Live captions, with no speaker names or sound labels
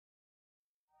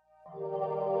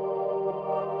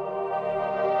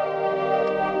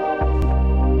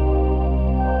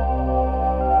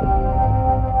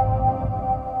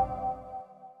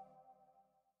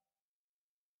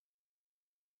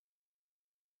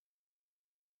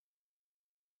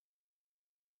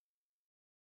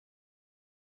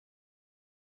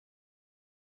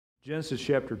Genesis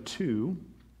chapter 2,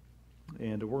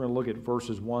 and we're going to look at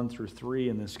verses 1 through 3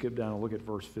 and then skip down and look at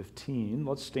verse 15.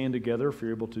 Let's stand together if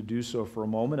you're able to do so for a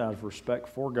moment out of respect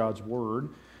for God's Word.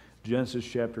 Genesis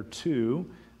chapter 2,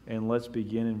 and let's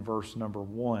begin in verse number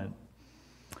 1.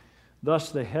 Thus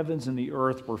the heavens and the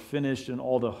earth were finished and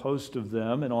all the host of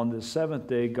them, and on the seventh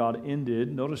day God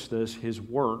ended, notice this, his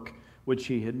work which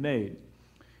he had made.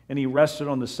 And he rested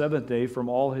on the seventh day from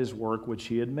all his work which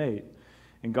he had made.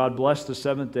 And God blessed the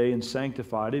seventh day and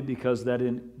sanctified it, because that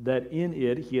in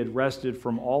it he had rested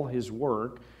from all his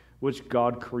work which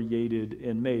God created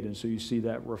and made. And so you see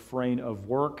that refrain of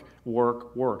work,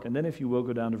 work, work. And then if you will,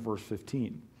 go down to verse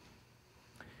 15.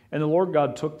 And the Lord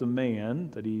God took the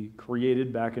man that he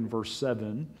created back in verse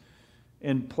 7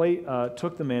 and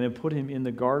took the man and put him in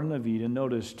the Garden of Eden,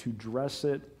 notice, to dress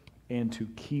it and to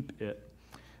keep it.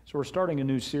 So we're starting a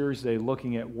new series today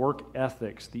looking at work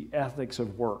ethics, the ethics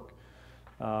of work.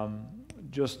 I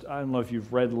don't know if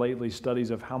you've read lately studies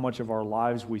of how much of our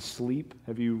lives we sleep.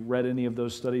 Have you read any of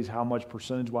those studies, how much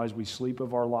percentage-wise we sleep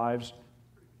of our lives?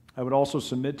 I would also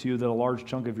submit to you that a large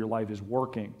chunk of your life is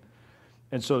working.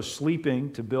 And so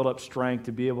sleeping to build up strength,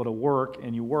 to be able to work,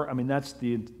 and you work, that's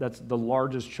the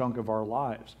largest chunk of our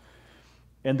lives.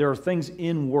 And there are things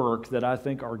in work that I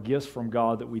think are gifts from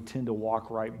God that we tend to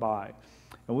walk right by.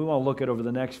 And we want to look at over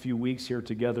the next few weeks here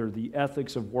together the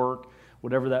ethics of work,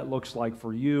 whatever that looks like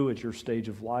for you at your stage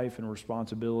of life and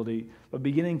responsibility. But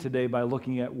beginning today by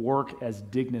looking at work as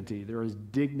dignity. There is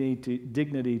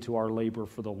dignity to our labor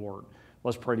for the Lord.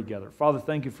 Let's pray together. Father,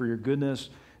 thank you for your goodness.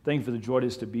 Thank you for the joy it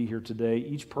is to be here today.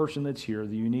 Each person that's here,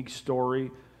 the unique story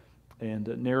and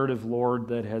narrative, Lord,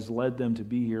 that has led them to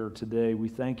be here today. We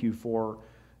thank you for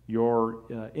your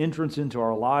entrance into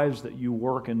our lives, that you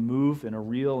work and move in a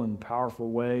real and powerful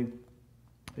way,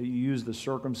 that you use the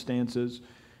circumstances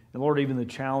and, Lord, even the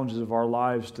challenges of our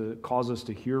lives to cause us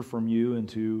to hear from you and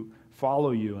to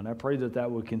follow you. And I pray that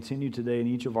that would continue today in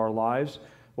each of our lives.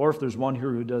 Or if there's one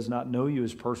here who does not know you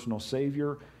as personal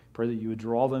Savior, pray that you would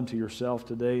draw them to yourself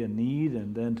today in need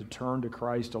and then to turn to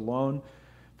Christ alone.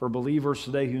 For believers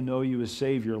today who know you as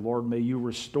Savior, Lord, may you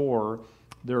restore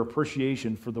their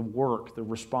appreciation for the work, the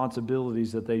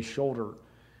responsibilities that they shoulder.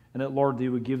 And that, Lord,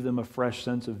 you would give them a fresh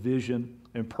sense of vision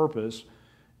and purpose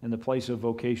in the place of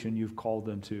vocation you've called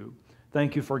them to.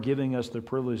 Thank you for giving us the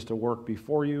privilege to work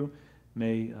before you.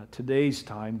 May today's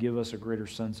time give us a greater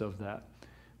sense of that.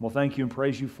 Well, thank you and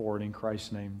praise you for it in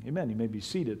Christ's name. Amen. You may be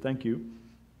seated. Thank you.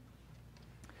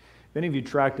 If any of you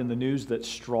tracked in the news that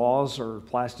straws, or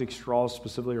plastic straws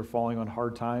specifically, are falling on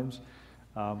hard times,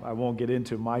 I won't get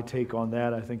into my take on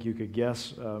that. I think you could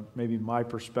guess maybe my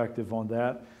perspective on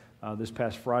that. This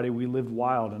past Friday, we lived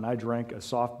wild, and I drank a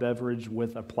soft beverage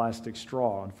with a plastic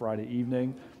straw on Friday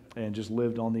evening and just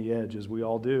lived on the edge, as we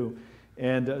all do.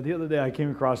 And the other day, I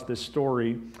came across this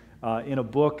story in a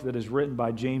book that is written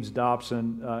by James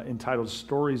Dobson entitled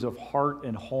Stories of Heart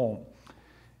and Home.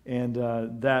 And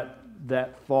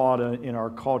that thought in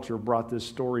our culture brought this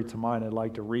story to mind. I'd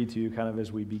like to read to you kind of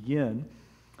as we begin.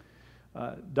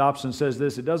 Dobson says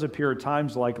this: it does appear at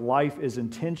times like life is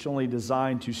intentionally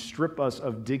designed to strip us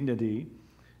of dignity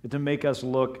and to make us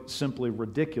look simply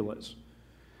ridiculous.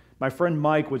 My friend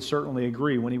Mike would certainly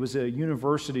agree. When he was a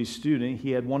university student,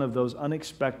 he had one of those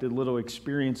unexpected little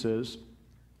experiences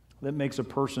that makes a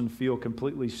person feel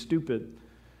completely stupid.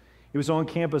 He was on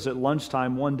campus at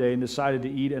lunchtime one day and decided to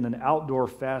eat in an outdoor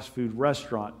fast food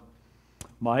restaurant.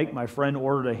 Mike, my friend,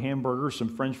 ordered a hamburger, some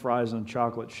French fries, and a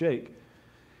chocolate shake.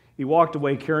 He walked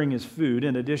away carrying his food,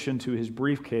 in addition to his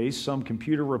briefcase, some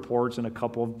computer reports, and a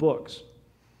couple of books.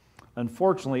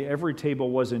 Unfortunately, every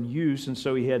table was in use, and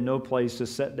so he had no place to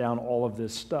set down all of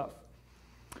this stuff.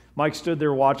 Mike stood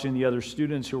there watching the other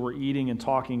students who were eating and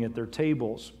talking at their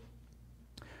tables.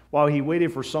 While he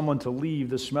waited for someone to leave,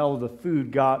 the smell of the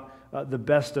food got the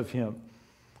best of him.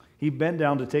 He bent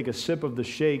down to take a sip of the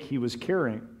shake he was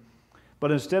carrying,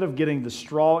 but instead of getting the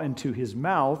straw into his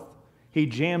mouth, he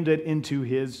jammed it into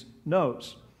his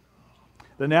nose.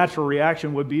 The natural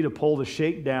reaction would be to pull the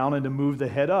shake down and to move the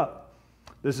head up.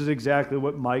 This is exactly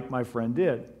what Mike, my friend,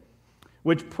 did,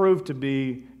 which proved to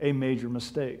be a major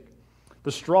mistake.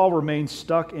 The straw remained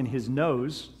stuck in his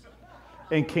nose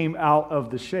and came out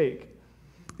of the shake,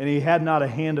 and he had not a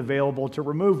hand available to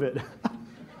remove it.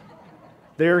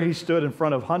 There he stood in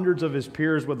front of hundreds of his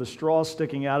peers with a straw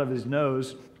sticking out of his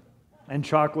nose and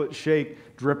chocolate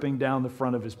shake dripping down the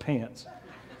front of his pants.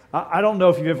 I don't know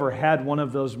if you've ever had one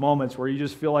of those moments where you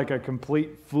just feel like a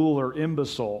complete fool or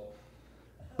imbecile,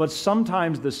 but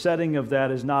sometimes the setting of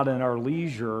that is not in our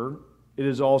leisure, it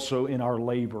is also in our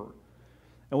labor.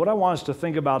 And what I want us to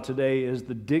think about today is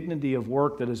the dignity of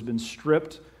work that has been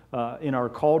stripped in our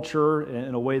culture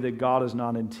in a way that God has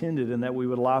not intended, and that we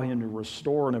would allow Him to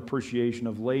restore an appreciation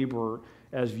of labor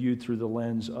as viewed through the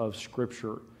lens of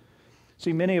Scripture.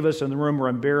 See, many of us in the room are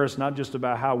embarrassed not just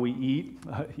about how we eat,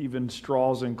 even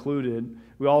straws included.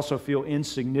 We also feel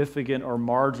insignificant or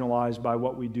marginalized by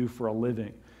what we do for a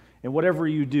living. And whatever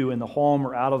you do in the home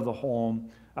or out of the home,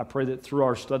 I pray that through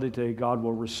our study today, God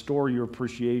will restore your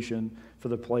appreciation for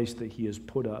the place that He has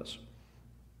put us.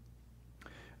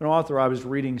 An author I was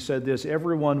reading said this: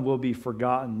 everyone will be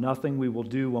forgotten. Nothing we will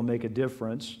do will make a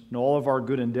difference. And all of our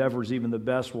good endeavors, even the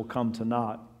best, will come to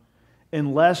naught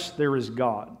unless there is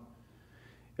God.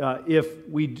 If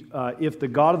the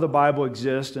God of the Bible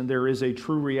exists and there is a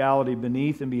true reality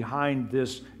beneath and behind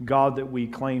this God that we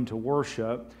claim to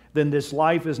worship, then this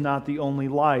life is not the only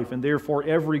life, and therefore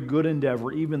every good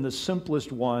endeavor, even the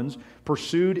simplest ones,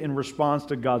 pursued in response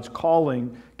to God's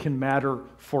calling, can matter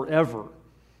forever.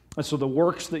 And so the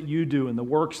works that you do and the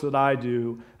works that I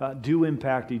do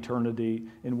impact eternity,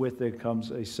 and with it comes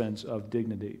a sense of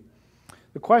dignity.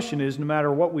 The question is, no matter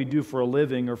what we do for a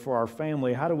living or for our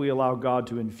family, how do we allow God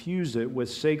to infuse it with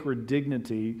sacred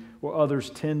dignity where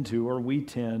others tend to, or we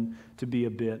tend to be a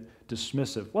bit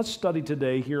dismissive? Let's study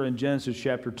today here in Genesis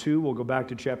chapter 2. We'll go back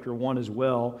to chapter 1 as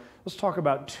well. Let's talk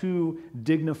about two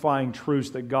dignifying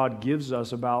truths that God gives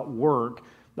us about work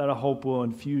that I hope will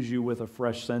infuse you with a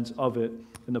fresh sense of it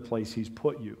in the place He's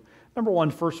put you. Number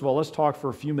one, first of all, let's talk for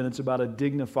a few minutes about a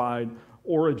dignified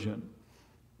origin.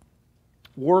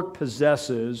 Work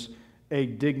possesses a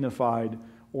dignified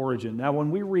origin. Now,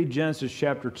 when we read Genesis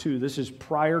chapter 2, this is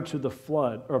prior to the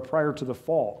flood, or prior to the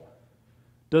fall.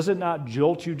 Does it not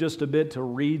jolt you just a bit to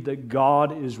read that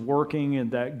God is working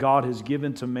and that God has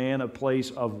given to man a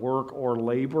place of work or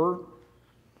labor?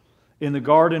 In the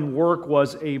garden, work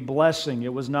was a blessing.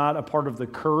 It was not a part of the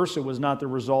curse. It was not the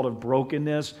result of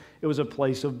brokenness. It was a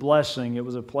place of blessing. It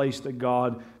was a place that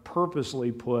God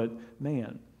purposely put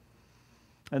man.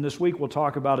 And this week we'll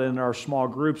talk about it in our small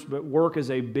groups, but work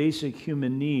is a basic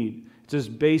human need. It's as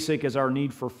basic as our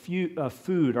need for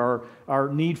food, our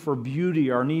need for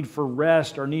beauty, our need for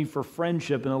rest, our need for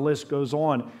friendship, and the list goes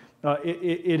on.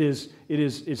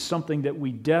 It's something that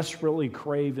we desperately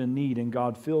crave and need, and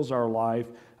God fills our life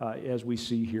as we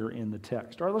see here in the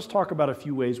text. All right, let's talk about a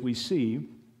few ways we see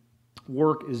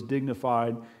work is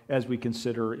dignified as we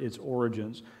consider its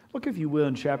origins. Look, if you will,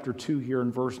 in chapter 2 here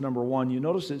in verse number 1. You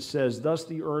notice it says, "Thus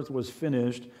the earth was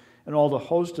finished, and all the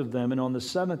host of them, and on the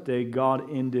seventh day God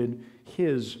ended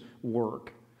His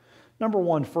work." Number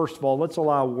one, first of all, let's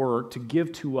allow work to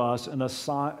give to us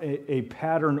a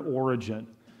pattern origin.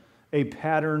 A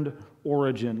patterned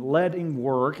origin. Letting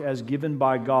work, as given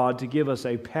by God, to give us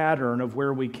a pattern of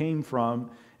where we came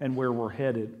from and where we're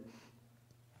headed.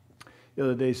 The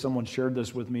other day, someone shared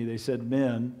this with me. They said,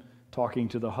 men, talking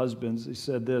to the husbands, they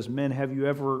said this: "Men, have you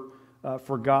ever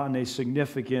forgotten a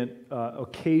significant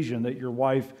occasion that your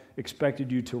wife expected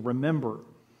you to remember?"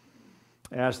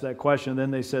 I asked that question, and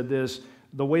then they said this: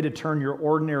 "The way to turn your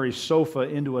ordinary sofa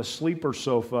into a sleeper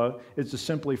sofa is to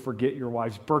simply forget your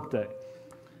wife's birthday.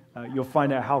 You'll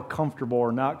find out how comfortable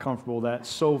or not comfortable that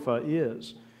sofa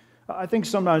is." I think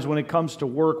sometimes when it comes to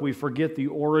work, we forget the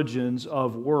origins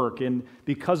of work. And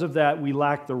because of that, we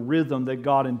lack the rhythm that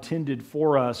God intended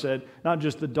for us at not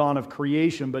just the dawn of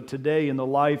creation, but today in the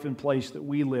life and place that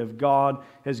we live. God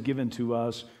has given to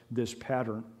us this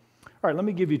pattern. All right, let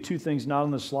me give you two things, not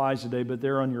on the slides today, but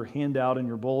they're on your handout, in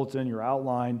your bulletin, your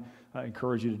outline. I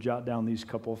encourage you to jot down these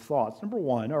couple of thoughts. Number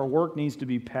one, our work needs to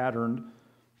be patterned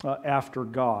after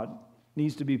God.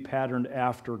 Needs to be patterned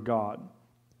after God.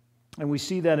 And we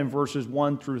see that in verses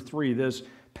 1 through 3, this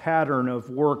pattern of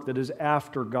work that is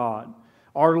after God.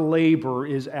 Our labor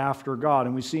is after God.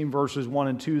 And we see in verses 1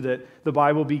 and 2 that the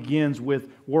Bible begins with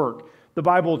work. The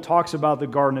Bible talks about the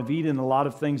Garden of Eden, a lot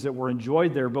of things that were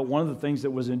enjoyed there, but one of the things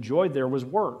that was enjoyed there was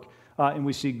work. And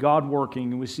we see God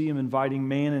working, and we see Him inviting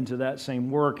man into that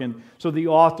same work. And so the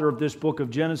author of this book of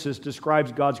Genesis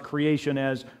describes God's creation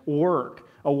as work,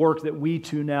 a work that we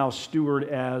too now steward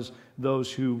as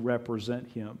those who represent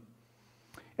Him.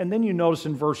 And then you notice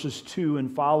in verses 2 and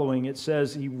following, it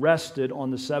says He rested on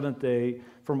the seventh day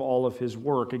from all of His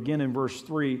work. Again in verse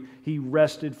 3, He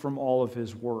rested from all of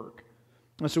His work.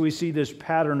 And so we see this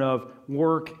pattern of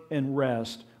work and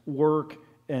rest, work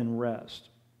and rest.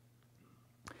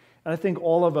 And I think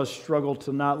all of us struggle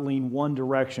to not lean one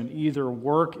direction. Either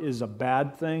work is a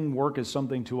bad thing, work is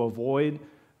something to avoid,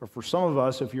 or for some of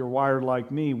us, if you're wired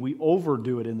like me, we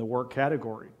overdo it in the work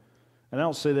category. And I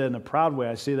don't say that in a proud way.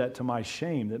 I say that to my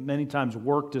shame, that many times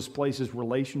work displaces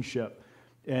relationship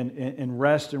and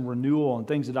rest and renewal and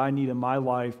things that I need in my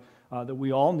life that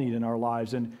we all need in our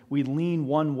lives, and we lean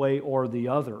one way or the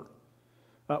other.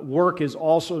 Work is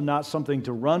also not something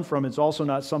to run from. It's also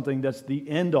not something that's the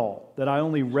end all, that I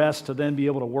only rest to then be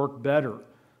able to work better.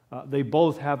 They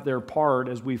both have their part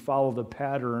as we follow the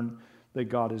pattern that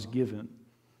God has given.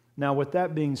 Now, with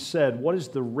that being said, what is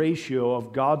the ratio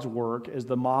of God's work as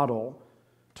the model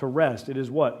to rest? It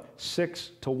is what?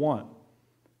 6 to 1.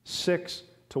 6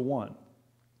 to 1.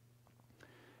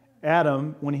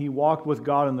 Adam, when he walked with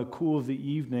God in the cool of the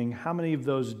evening, how many of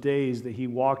those days that he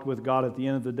walked with God at the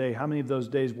end of the day, how many of those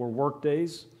days were work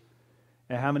days?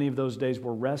 And how many of those days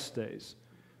were rest days?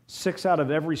 6 out of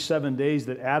every 7 days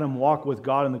that Adam walked with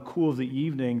God in the cool of the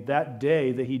evening, that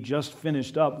day that he just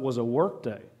finished up was a work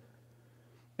day.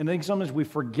 And I think sometimes we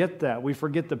forget that. We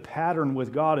forget the pattern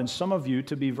with God. And some of you,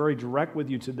 to be very direct with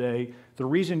you today, the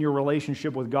reason your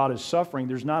relationship with God is suffering,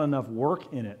 there's not enough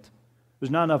work in it. There's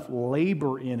not enough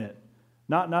labor in it.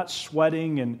 Not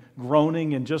sweating and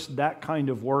groaning and just that kind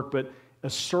of work, but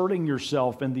asserting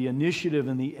yourself and the initiative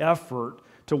and the effort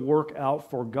to work out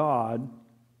for God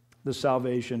the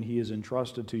salvation He has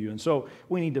entrusted to you. And so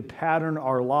we need to pattern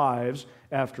our lives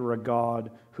after a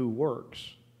God who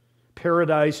works.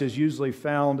 Paradise is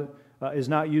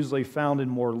not usually found in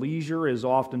more leisure, is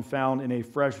often found in a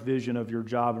fresh vision of your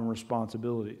job and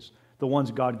responsibilities, the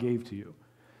ones God gave to you.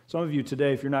 Some of you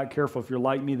today, if you're not careful, if you're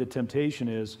like me, the temptation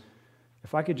is,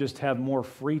 if I could just have more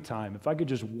free time, if I could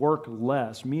just work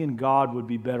less, me and God would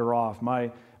be better off.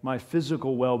 My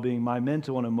physical well-being, my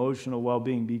mental and emotional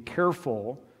well-being. Be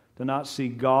careful to not see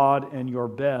God and your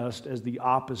best as the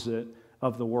opposite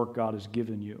of the work God has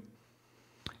given you.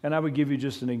 And I would give you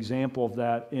just an example of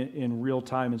that in real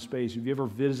time and space. Have you ever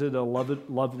visited a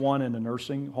loved one in a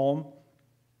nursing home,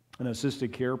 an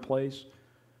assisted care place,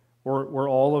 where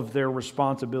all of their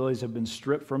responsibilities have been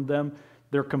stripped from them?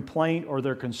 Their complaint or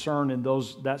their concern in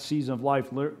that season of life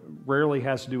rarely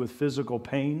has to do with physical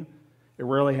pain. It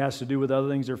rarely has to do with other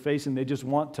things they're facing. They just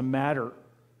want to matter.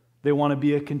 They want to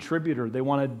be a contributor. They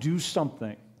want to do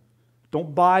something.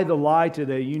 Don't buy the lie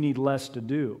today, you need less to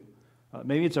do.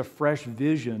 Maybe it's a fresh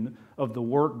vision of the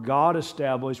work God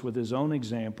established with His own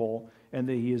example and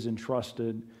that He has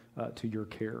entrusted to your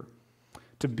care.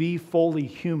 To be fully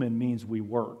human means we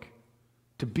work.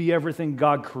 To be everything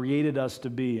God created us to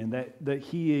be and that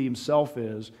He Himself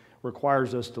is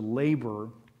requires us to labor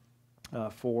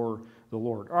for the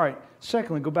Lord. All right,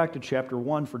 secondly, go back to chapter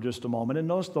 1 for just a moment and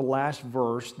notice the last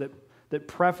verse that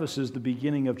prefaces the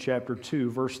beginning of chapter 2,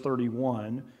 verse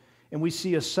 31. And we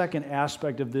see a second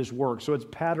aspect of this work. So it's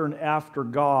patterned after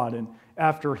God and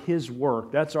after His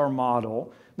work. That's our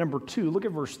model. Number 2, look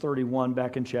at verse 31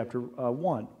 back in chapter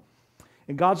 1.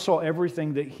 And God saw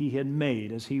everything that He had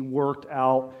made as He worked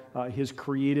out His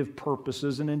creative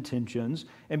purposes and intentions.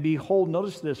 And behold,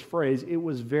 notice this phrase, it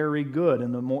was very good.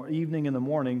 And the evening and the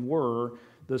morning were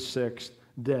the 6th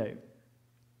day.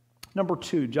 Number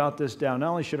 2, jot this down.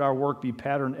 Not only should our work be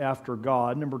patterned after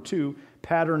God, number 2,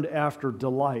 patterned after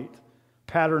delight.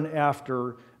 Patterned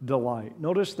after delight.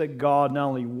 Notice that God not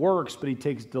only works, but He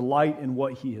takes delight in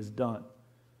what He has done.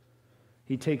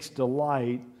 He takes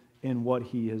delight in what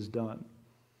He has done.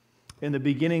 In the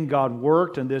beginning, God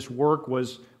worked, and this work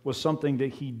was something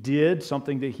that He did,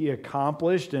 something that He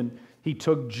accomplished, and He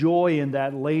took joy in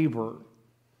that labor.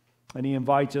 And He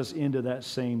invites us into that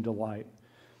same delight.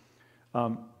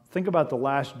 Think about the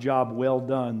last job well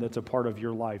done that's a part of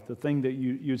your life. The thing that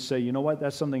you'd say, you know what,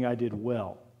 that's something I did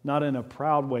well. Not in a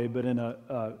proud way, but in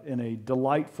a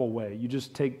delightful way. You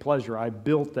just take pleasure. I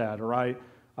built that, or I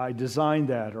designed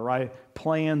that, or I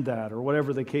planned that, or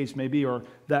whatever the case may be, or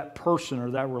that person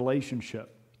or that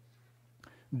relationship.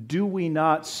 Do we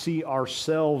not see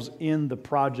ourselves in the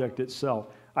project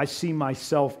itself? I see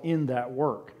myself in that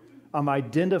work. I'm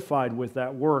identified with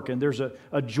that work, and there's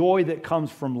a joy that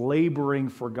comes from laboring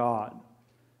for God.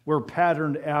 We're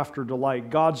patterned after delight.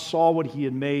 God saw what He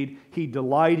had made, He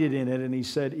delighted in it, and He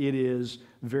said, it is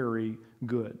very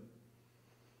good.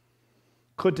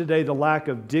 Could today the lack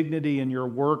of dignity in your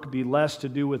work be less to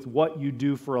do with what you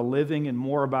do for a living and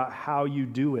more about how you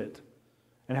do it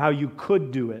and how you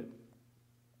could do it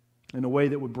in a way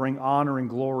that would bring honor and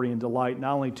glory and delight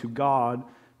not only to God,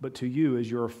 but to you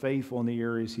as you're faithful in the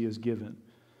areas He has given?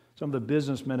 Some of the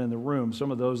businessmen in the room,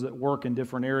 some of those that work in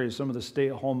different areas, some of the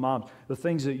stay-at-home moms, the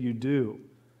things that you do,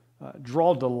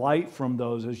 draw delight from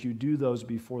those as you do those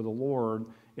before the Lord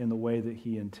in the way that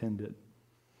He intended.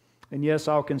 And yes,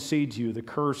 I'll concede to you, the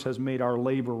curse has made our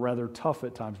labor rather tough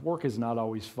at times. Work is not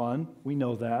always fun. We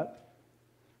know that.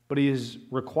 But He is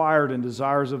required and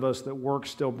desires of us that work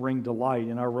still bring delight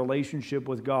in our relationship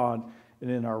with God and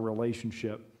in our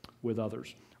relationship with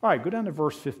others. All right, go down to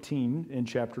verse 15 in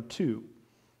chapter 2.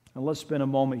 And let's spend a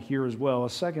moment here as well. A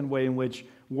second way in which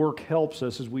work helps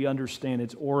us is we understand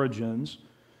its origins,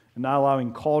 and not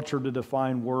allowing culture to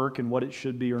define work and what it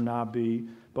should be or not be,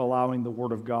 but allowing the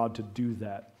Word of God to do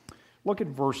that. Look at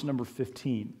verse number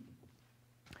 15.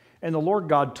 And the Lord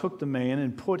God took the man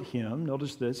and put him,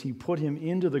 notice this, he put him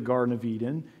into the Garden of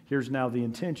Eden. Here's now the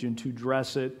intention, to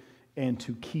dress it and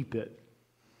to keep it.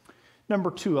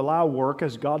 Number 2, allow work,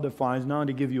 as God defines, not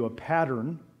only to give you a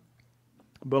pattern,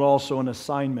 but also an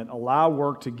assignment. Allow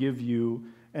work to give you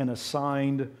an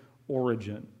assigned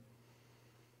origin.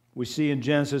 We see in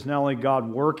Genesis not only God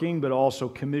working, but also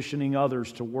commissioning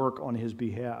others to work on His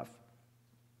behalf.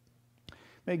 I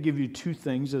may give you 2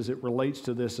 things as it relates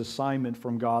to this assignment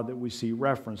from God that we see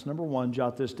referenced. Number 1,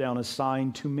 jot this down,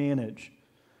 assigned to manage.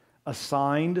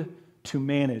 Assigned to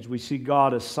manage. We see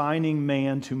God assigning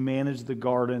man to manage the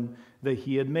garden that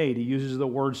He had made. He uses the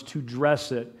words to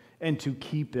dress it and to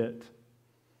keep it.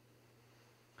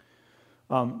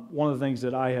 One of the things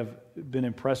that I have been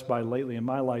impressed by lately in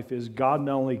my life is God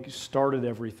not only started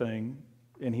everything,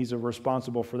 and He's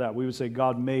responsible for that. We would say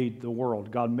God made the world.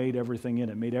 God made everything in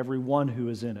it, made everyone who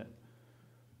is in it.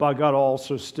 But God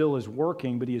also still is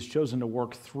working, but He has chosen to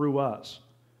work through us.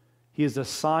 He has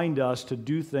assigned us to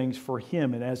do things for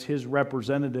Him and as His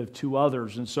representative to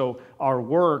others. And so our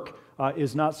work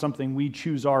is not something we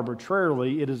choose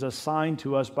arbitrarily. It is assigned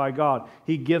to us by God.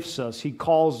 He gifts us. He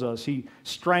calls us. He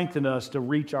strengthens us to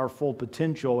reach our full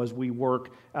potential as we work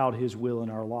out His will in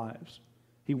our lives.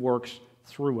 He works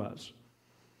through us.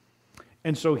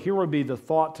 And so here would be the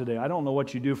thought today. I don't know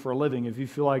what you do for a living. If you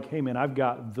feel like, hey man, I've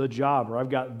got the job or I've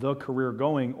got the career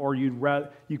going, or you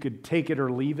could take it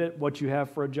or leave it, what you have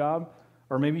for a job,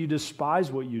 or maybe you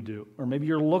despise what you do, or maybe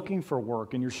you're looking for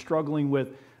work and you're struggling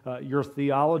with your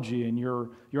theology and your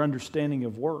understanding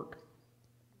of work.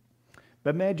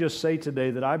 But may I just say today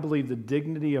that I believe the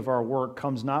dignity of our work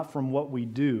comes not from what we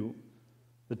do,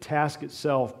 the task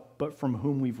itself, but from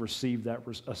whom we've received that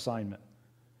assignment.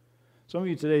 Some of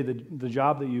you today, the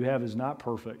job that you have is not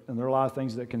perfect, and there are a lot of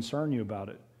things that concern you about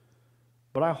it.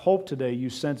 But I hope today you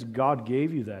sense God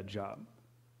gave you that job,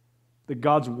 that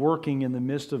God's working in the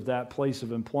midst of that place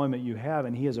of employment you have,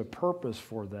 and He has a purpose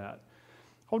for that.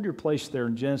 Hold your place there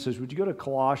in Genesis. Would you go to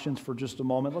Colossians for just a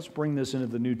moment? Let's bring this into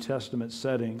the New Testament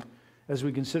setting as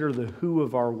we consider the who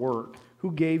of our work.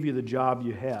 Who gave you the job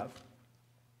you have?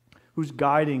 Who's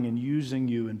guiding and using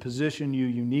you and positioning you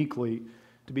uniquely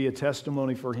to be a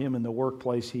testimony for Him in the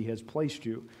workplace He has placed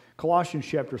you? Colossians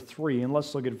chapter 3, and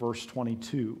let's look at verse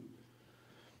 22.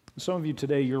 Some of you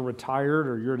today, you're retired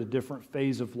or you're at a different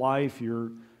phase of life.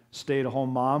 You're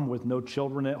stay-at-home mom with no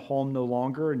children at home no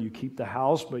longer, and you keep the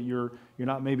house, but you're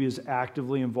not maybe as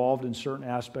actively involved in certain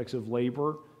aspects of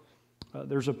labor.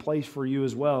 There's a place for you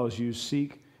as well as you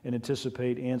seek and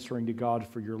anticipate answering to God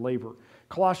for your labor.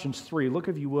 Colossians 3, look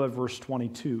if you would, verse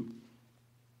 22.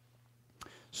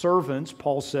 Servants,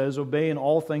 Paul says, obey in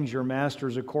all things your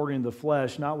masters according to the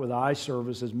flesh, not with eye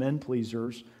service as men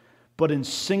pleasers, but in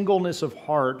singleness of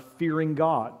heart, fearing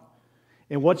God.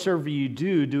 And whatsoever you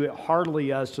do, do it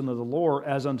heartily as unto the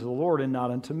Lord, and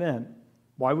not unto men.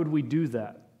 Why would we do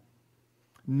that?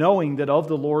 Knowing that of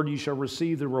the Lord ye shall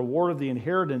receive the reward of the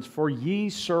inheritance, for ye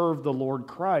serve the Lord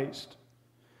Christ.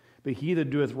 But he that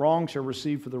doeth wrong shall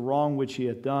receive for the wrong which he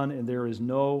hath done, and there is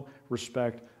no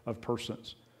respect of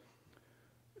persons.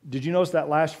 Did you notice that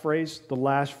last phrase? The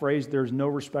last phrase, there's no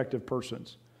respect of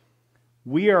persons.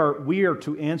 We are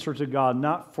to answer to God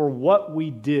not for what we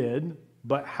did,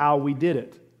 but how we did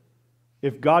it.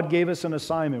 If God gave us an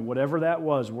assignment, whatever that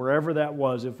was, wherever that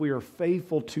was, if we are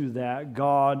faithful to that,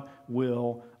 God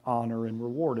will honor and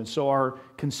reward. And so our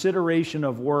consideration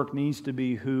of work needs to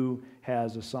be who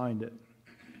has assigned it.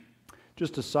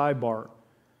 Just a sidebar.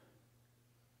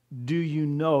 Do you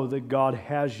know that God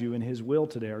has you in His will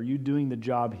today? Are you doing the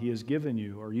job He has given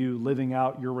you? Are you living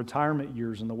out your retirement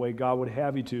years in the way God would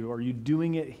have you to? Are you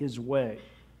doing it His way?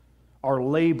 Our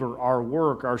labor, our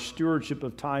work, our stewardship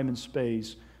of time and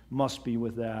space must be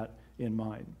with that in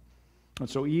mind. And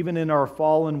so even in our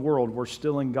fallen world, we're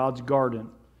still in God's garden,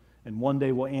 and one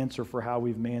day we'll answer for how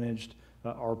we've managed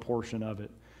our portion of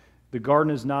it. The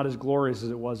garden is not as glorious as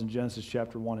it was in Genesis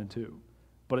chapter 1 and 2,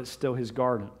 but it's still His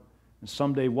garden. And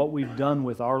someday what we've done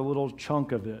with our little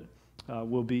chunk of it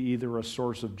will be either a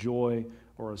source of joy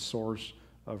or a source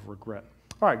of regret.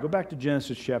 All right, go back to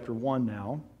Genesis chapter 1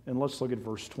 now, and let's look at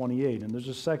verse 28. And there's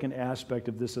a second aspect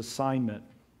of this assignment.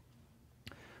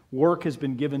 Work has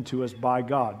been given to us by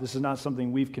God. This is not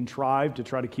something we've contrived to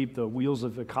try to keep the wheels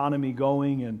of economy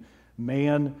going, and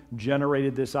man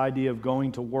generated this idea of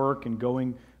going to work and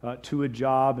going to a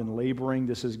job and laboring.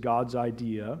 This is God's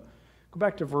idea. Go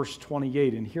back to verse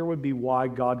 28, and here would be why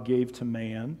God gave to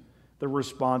man the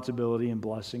responsibility and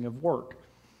blessing of work.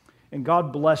 And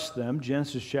God blessed them,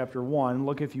 Genesis chapter 1,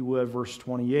 look if you would, verse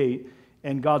 28.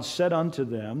 And God said unto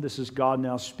them, this is God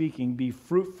now speaking, be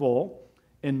fruitful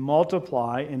and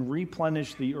multiply and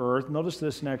replenish the earth. Notice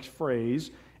this next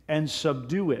phrase, and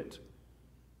subdue it,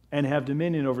 and have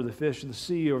dominion over the fish of the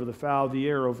sea, over the fowl of the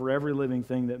air, over every living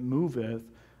thing that moveth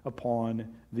upon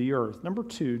the earth. Number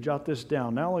 2, jot this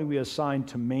down. Not only are we assigned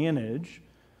to manage,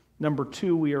 number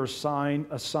 2, we are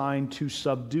assigned to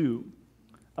subdue.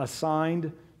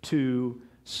 Assigned to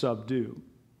subdue.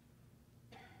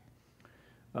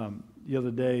 The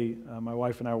other day, my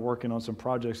wife and I were working on some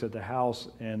projects at the house,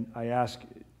 and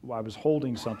I was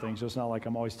holding something, so it's not like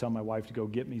I'm always telling my wife to go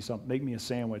get me something, make me a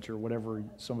sandwich or whatever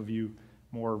some of you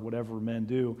whatever men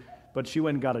do. But she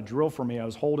went and got a drill for me. I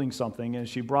was holding something, and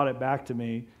she brought it back to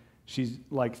me. She's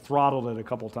like throttled it a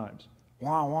couple times.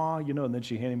 Wah, wah, and then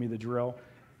she handed me the drill.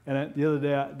 And the other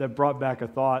day, that brought back a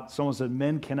thought. Someone said,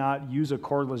 men cannot use a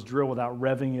cordless drill without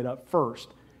revving it up first.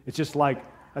 It's just like,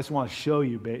 I just want to show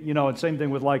you, babe. And same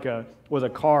thing with with a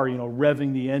car,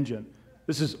 revving the engine.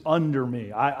 This is under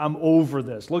me. I'm over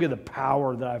this. Look at the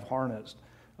power that I've harnessed.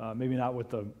 Maybe not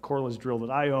with the cordless drill that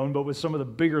I own, but with some of the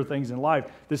bigger things in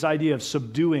life. This idea of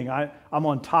subduing. I'm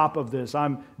on top of this.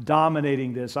 I'm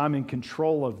dominating this. I'm in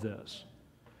control of this.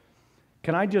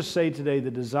 Can I just say today,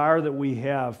 the desire that we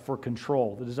have for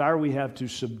control, the desire we have to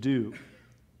subdue,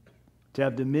 to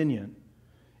have dominion,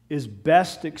 is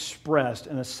best expressed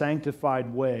in a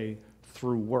sanctified way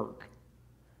through work.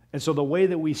 And so the way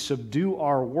that we subdue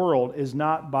our world is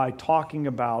not by talking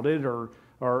about it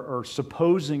or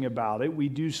supposing about it. We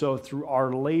do so through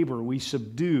our labor. We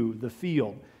subdue the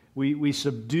field. We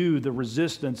subdue the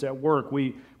resistance at work.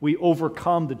 We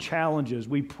overcome the challenges.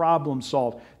 We problem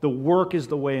solve. The work is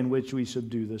the way in which we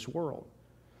subdue this world.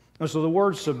 And so the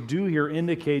word subdue here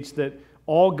indicates that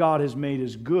all God has made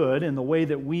is good, and the way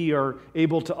that we are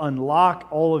able to unlock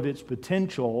all of its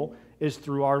potential is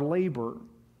through our labor.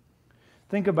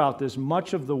 Think about this.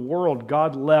 Much of the world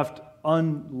God left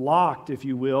unlocked, if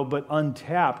you will, but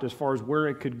untapped as far as where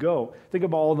it could go. Think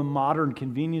about all the modern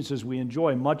conveniences we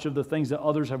enjoy, much of the things that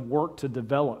others have worked to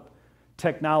develop.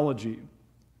 Technology,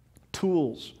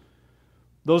 tools.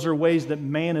 Those are ways that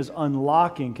man is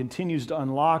unlocking, continues to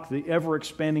unlock the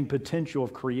ever-expanding potential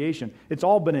of creation. It's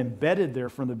all been embedded there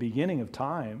from the beginning of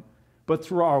time, but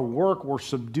through our work, we're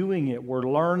subduing it, we're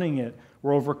learning it,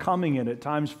 we're overcoming it. At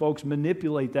times, folks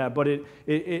manipulate that, but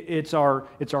it's our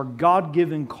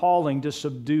God-given calling to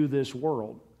subdue this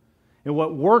world. And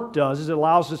what work does is it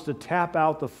allows us to tap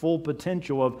out the full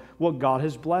potential of what God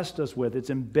has blessed us with. It's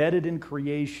embedded in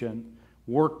creation.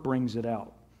 Work brings it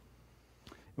out.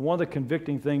 And one of the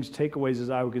convicting things, takeaways, as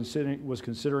I was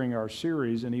considering our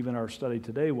series and even our study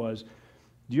today was,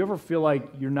 do you ever feel like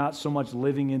you're not so much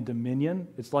living in dominion?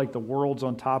 It's like the world's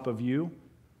on top of you.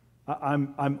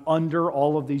 I'm under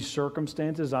all of these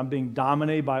circumstances. I'm being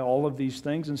dominated by all of these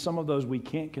things, and some of those we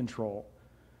can't control.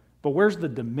 But where's the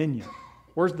dominion?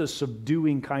 Where's the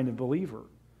subduing kind of believer?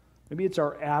 Maybe it's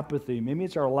our apathy. Maybe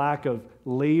it's our lack of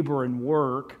labor and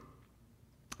work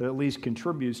that at least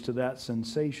contributes to that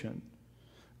sensation.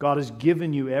 God has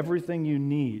given you everything you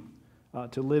need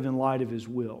to live in light of His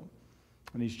will.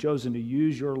 And He's chosen to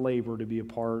use your labor to be a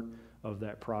part of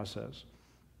that process.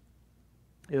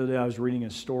 The other day I was reading a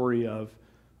story of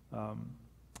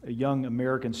a young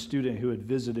American student who had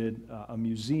visited a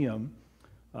museum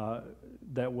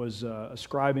that was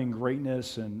ascribing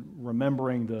greatness and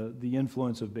remembering the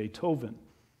influence of Beethoven.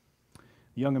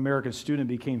 The young American student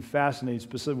became fascinated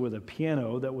specifically with a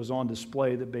piano that was on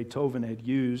display that Beethoven had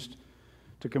used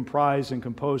to comprise and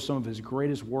compose some of his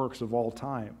greatest works of all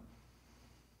time.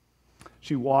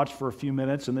 She watched for a few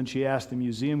minutes, and then she asked the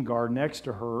museum guard next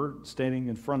to her, standing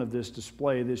in front of this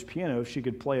display, this piano, if she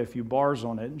could play a few bars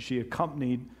on it, and she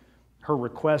accompanied her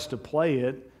request to play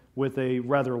it with a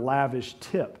rather lavish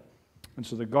tip. And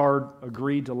so the guard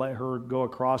agreed to let her go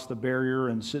across the barrier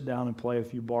and sit down and play a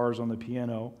few bars on the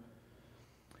piano.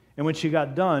 And when she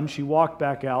got done, she walked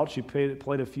back out. She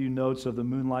played a few notes of the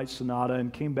Moonlight Sonata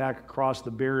and came back across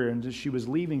the barrier. And as she was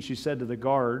leaving, she said to the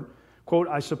guard, quote,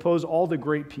 "I suppose all the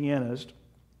great pianists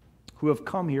who have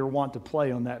come here want to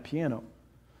play on that piano."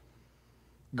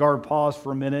 Guard paused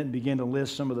for a minute and began to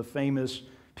list some of the famous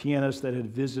pianists that had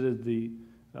visited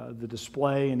the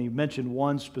display. And he mentioned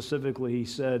one specifically. He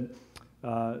said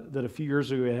that a few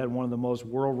years ago he had one of the most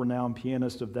world-renowned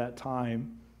pianists of that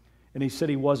time. And he said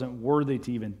he wasn't worthy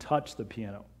to even touch the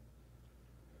piano.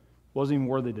 Wasn't even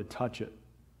worthy to touch it.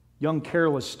 Young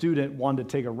careless student wanted to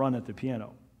take a run at the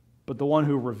piano, but the one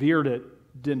who revered it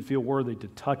didn't feel worthy to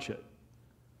touch it.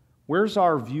 Where's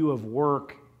our view of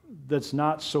work that's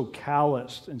not so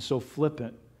calloused and so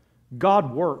flippant?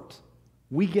 God worked.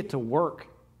 We get to work.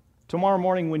 Tomorrow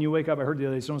morning when you wake up, I heard the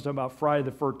other day someone was talking about Friday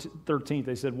the 13th.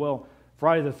 They said, well,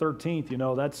 Friday the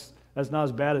 13th, that's not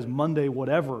as bad as Monday,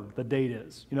 whatever the date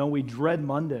is. We dread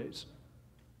Mondays.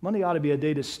 Monday ought to be a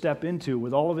day to step into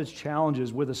with all of its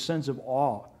challenges with a sense of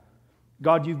awe.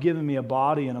 God, you've given me a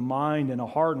body and a mind and a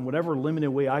heart, and whatever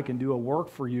limited way I can do a work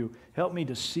for you, help me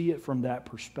to see it from that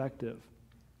perspective.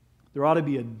 There ought to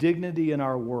be a dignity in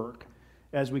our work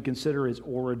as we consider its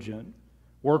origin.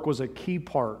 Work was a key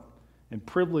part and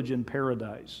privilege in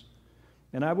paradise.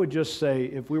 And I would just say,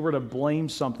 if we were to blame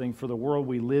something for the world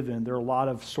we live in, there are a lot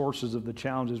of sources of the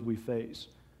challenges we face.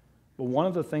 But one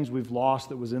of the things we've lost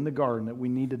that was in the garden that we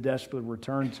need to desperately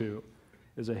return to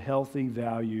is a healthy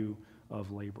value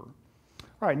of labor.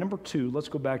 All right, number 2, let's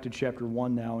go back to chapter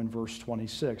 1 now in verse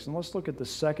 26. And let's look at the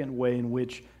second way in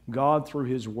which God, through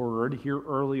His Word, here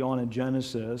early on in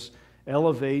Genesis,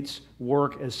 elevates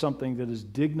work as something that is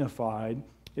dignified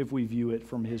if we view it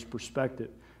from His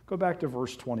perspective. Go back to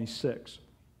verse 26.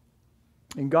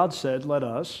 And God said, let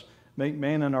us make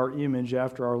man in our image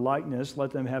after our likeness, let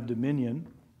them have dominion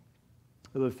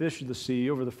over the fish of the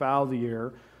sea, over the fowl of the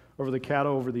air, over the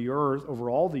cattle, over the earth, over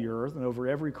all the earth, and over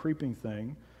every creeping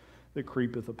thing that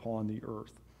creepeth upon the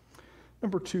earth.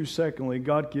 Number 2, secondly,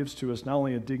 God gives to us not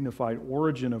only a dignified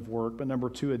origin of work, but number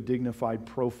 2, a dignified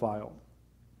profile.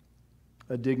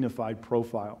 A dignified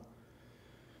profile.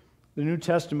 The New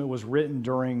Testament was written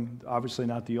during, obviously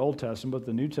not the Old Testament, but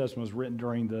the New Testament was written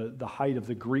during the height of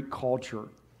the Greek culture.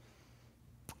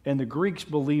 And the Greeks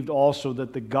believed also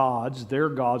that the gods, their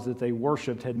gods that they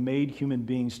worshipped, had made human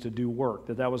beings to do work,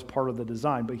 that was part of the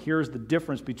design. But here's the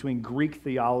difference between Greek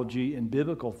theology and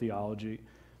biblical theology.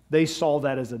 They saw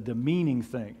that as a demeaning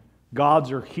thing.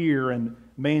 Gods are here and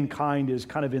mankind is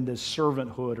kind of in this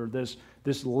servanthood or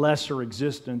this lesser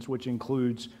existence, which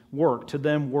includes work. To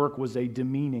them, work was a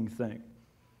demeaning thing.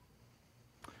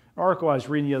 An article I was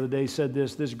reading the other day said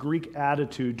this Greek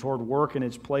attitude toward work and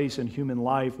its place in human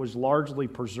life was largely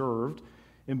preserved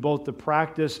in both the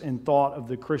practice and thought of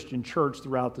the Christian church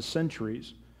throughout the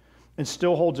centuries, and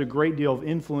still holds a great deal of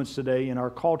influence today in our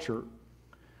culture.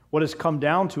 What has come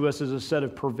down to us is a set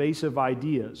of pervasive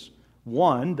ideas.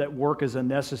 One, that work is a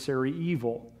necessary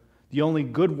evil. The only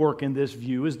good work in this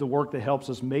view is the work that helps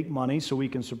us make money so we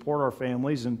can support our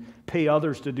families and pay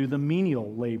others to do the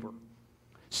menial labor.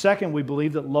 Second, we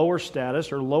believe that lower status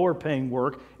or lower paying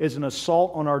work is an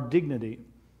assault on our dignity.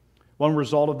 One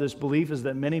result of this belief is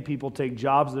that many people take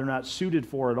jobs they're not suited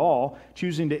for at all,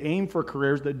 choosing to aim for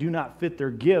careers that do not fit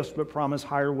their gifts but promise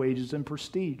higher wages and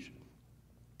prestige.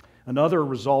 Another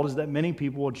result is that many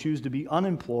people will choose to be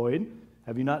unemployed,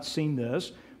 have you not seen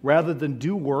this, rather than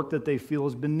do work that they feel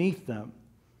is beneath them.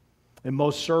 And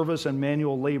most service and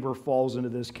manual labor falls into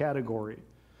this category.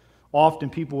 Often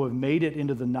people who have made it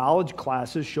into the knowledge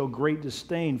classes show great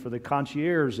disdain for the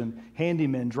concierges and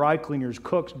handymen, dry cleaners,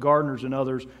 cooks, gardeners, and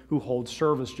others who hold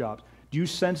service jobs. Do you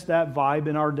sense that vibe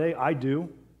in our day? I do.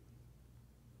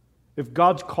 If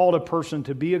God's called a person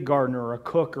to be a gardener or a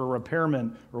cook or a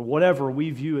repairman or whatever we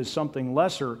view as something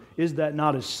lesser, is that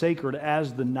not as sacred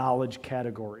as the knowledge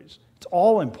categories? It's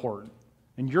all important.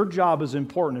 And your job is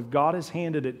important. If God has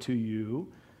handed it to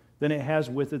you, then it has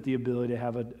with it the ability to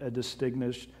have a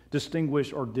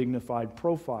distinguished or dignified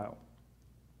profile.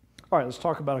 All right, let's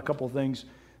talk about a couple of things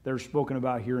that are spoken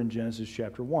about here in Genesis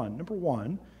chapter 1. Number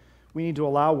 1, we need to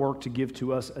allow work to give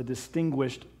to us a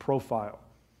distinguished profile,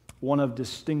 one of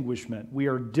distinguishment. We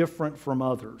are different from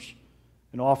others,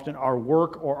 and often our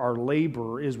work or our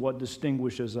labor is what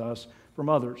distinguishes us from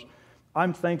others.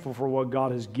 I'm thankful for what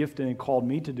God has gifted and called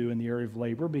me to do in the area of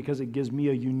labor because it gives me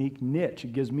a unique niche.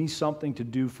 It gives me something to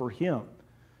do for Him.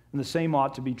 And the same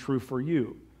ought to be true for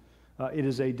you. It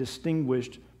is a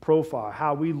distinguished profile.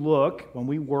 How we look when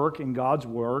we work in God's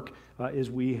work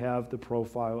is we have the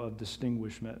profile of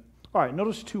distinguishment. All right,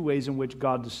 notice 2 ways in which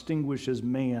God distinguishes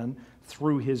man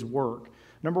through His work.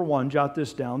 Number 1, jot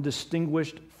this down,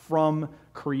 distinguished from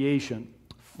creation.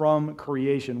 From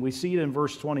creation. We see it in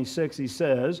verse 26. He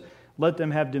says, let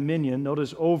them have dominion,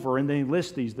 notice over, and then he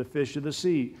lists these, the fish of the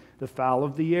sea, the fowl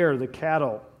of the air, the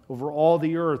cattle, over all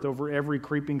the earth, over every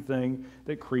creeping thing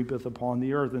that creepeth upon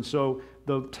the earth. And so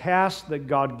the task that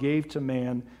God gave to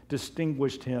man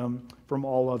distinguished him from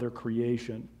all other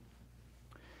creation.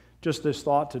 Just this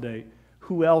thought today,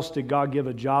 who else did God give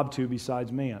a job to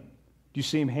besides man? Do you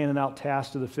see him handing out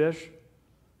tasks to the fish?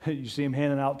 You see him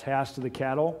handing out tasks to the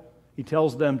cattle? He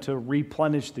tells them to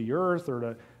replenish the earth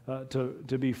or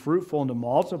to be fruitful and to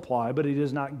multiply, but he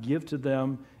does not give to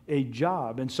them a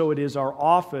job. And so it is our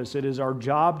office, it is our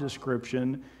job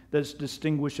description that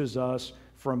distinguishes us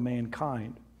from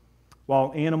mankind.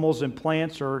 While animals and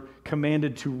plants are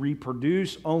commanded to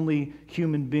reproduce, only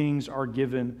human beings are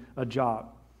given a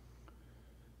job.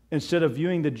 Instead of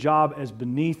viewing the job as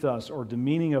beneath us or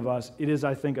demeaning of us, it is,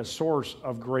 I think, a source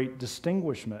of great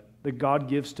distinguishment that God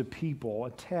gives to people,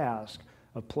 a task,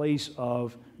 a place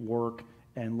of work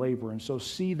and labor. And so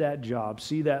see that job,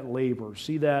 see that labor,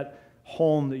 see that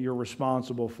home that you're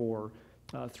responsible for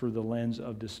through the lens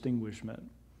of distinguishment.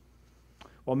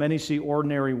 While many see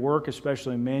ordinary work,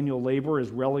 especially manual labor, as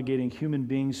relegating human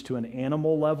beings to an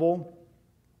animal level,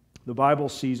 the Bible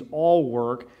sees all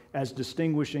work as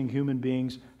distinguishing human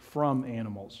beings from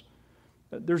animals.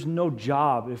 There's no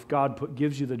job, if God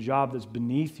gives you the job that's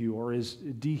beneath you or is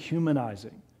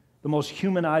dehumanizing. The most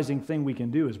humanizing thing we can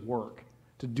do is work,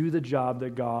 to do the job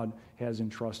that God has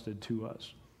entrusted to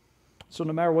us. So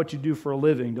no matter what you do for a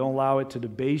living, don't allow it to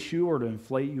debase you or to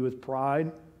inflate you with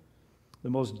pride. The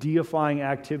most deifying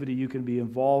activity you can be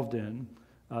involved in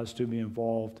is to be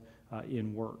involved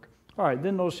in work. All right,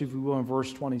 then notice, if we will, in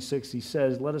verse 26, he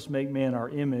says, let us make man our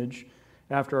image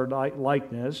after our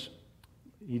likeness.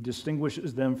 He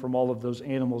distinguishes them from all of those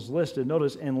animals listed.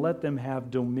 Notice, and let them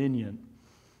have dominion.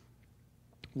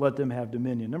 Let them have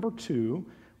dominion. Number two,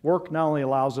 work not only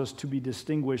allows us to be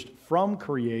distinguished from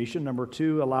creation, number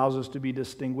two, allows us to be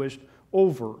distinguished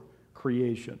over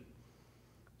creation.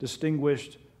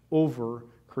 Distinguished over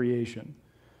creation.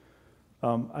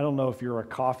 I don't know if you're a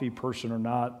coffee person or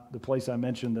not. The place I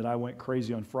mentioned that I went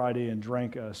crazy on Friday and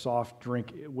drank a soft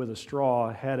drink with a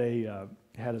straw had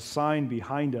a sign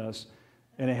behind us,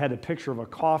 and it had a picture of a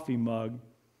coffee mug,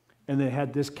 and then it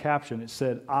had this caption. It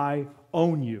said, "I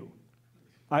own you.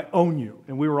 I own you."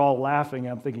 And we were all laughing.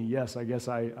 I'm thinking, yes, I guess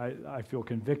I feel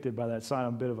convicted by that sign.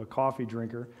 I'm a bit of a coffee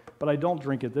drinker, but I don't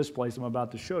drink at this place I'm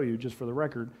about to show you, just for the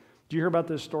record. Do you hear about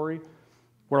this story?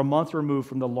 We're a month removed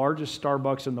from the largest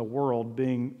Starbucks in the world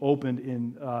being opened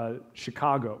in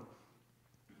Chicago.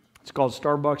 It's called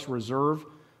Starbucks Reserve.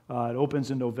 It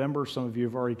opens in November. Some of you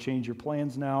have already changed your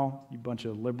plans now, you bunch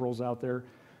of liberals out there.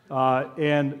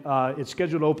 And it's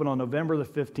scheduled to open on November the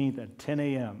 15th at 10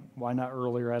 a.m. Why not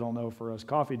earlier? I don't know, for us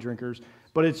coffee drinkers.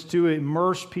 But it's to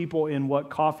immerse people in what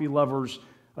coffee lovers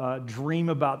dream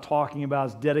about talking about.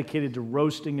 It's dedicated to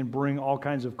roasting and brewing all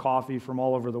kinds of coffee from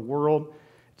all over the world.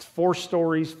 It's 4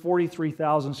 stories,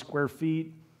 43,000 square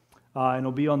feet, and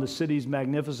it'll be on the city's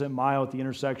magnificent mile at the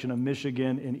intersection of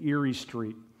Michigan and Erie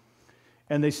Street.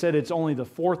 And they said it's only the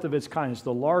 4th of its kind. It's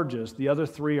the largest. The other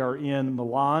 3 are in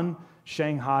Milan,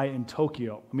 Shanghai, and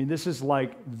Tokyo. I mean, this is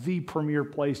like the premier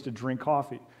place to drink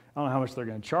coffee. I don't know how much they're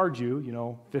going to charge you,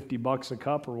 $50 a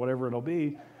cup or whatever it'll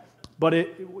be. But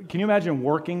can you imagine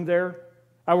working there?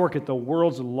 I work at the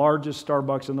world's largest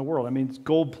Starbucks in the world. I mean, it's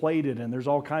gold-plated, and there's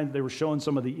all kinds. They were showing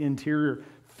some of the interior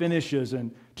finishes,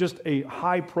 and just a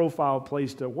high-profile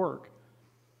place to work.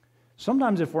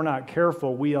 Sometimes, if we're not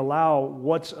careful, we allow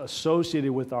what's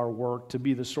associated with our work to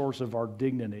be the source of our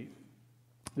dignity,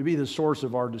 to be the source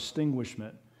of our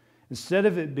distinguishment, instead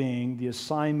of it being the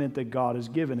assignment that God has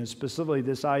given, and specifically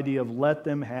this idea of let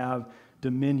them have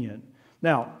dominion.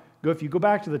 Now, if you go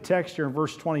back to the text here in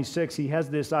verse 26, he has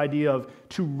this idea of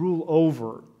to rule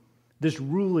over, this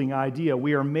ruling idea.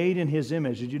 We are made in his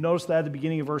image. Did you notice that at the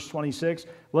beginning of verse 26?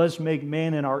 Let us make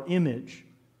man in our image.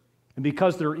 And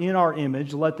because they're in our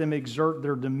image, let them exert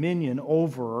their dominion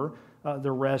over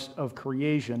the rest of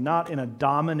creation, not in a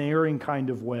domineering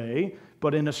kind of way,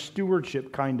 but in a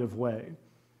stewardship kind of way.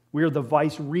 We are the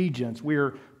vice regents. We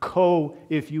are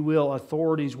if you will,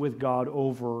 authorities with God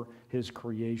over his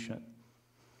creation.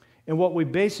 And what we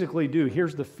basically do,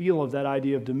 here's the feel of that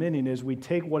idea of dominion, is we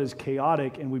take what is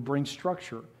chaotic and we bring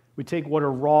structure. We take what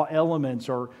are raw elements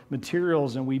or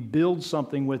materials and we build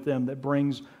something with them that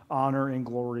brings honor and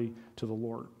glory to the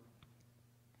Lord.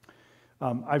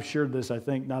 I've shared this, I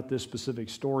think, not this specific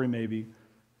story maybe,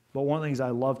 but one of the things I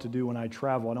love to do when I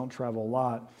travel, I don't travel a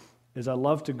lot, is I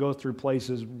love to go through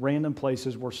places, random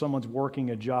places where someone's working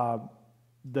a job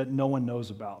that no one knows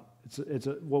about. It's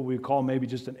what we call maybe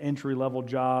just an entry-level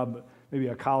job, maybe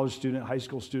a college student, high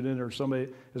school student, or somebody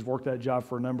has worked that job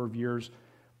for a number of years,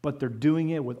 but they're doing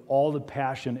it with all the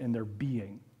passion in their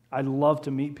being. I'd love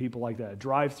to meet people like that.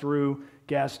 Drive-through,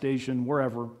 gas station,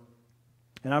 wherever.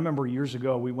 And I remember years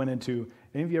ago, we went into,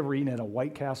 any of you ever eaten at a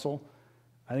White Castle?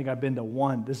 I think I've been to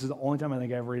one. This is the only time I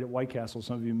think I ever ate at White Castle.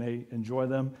 Some of you may enjoy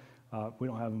them. We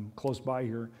don't have them close by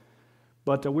here.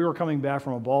 But we were coming back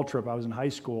from a ball trip. I was in high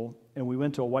school, and we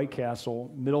went to a White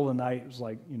Castle, middle of the night. It was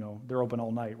like, they're open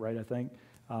all night, right, I think.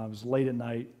 It was late at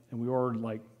night, and we ordered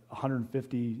like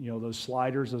 150, those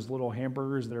sliders, those little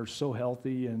hamburgers that are so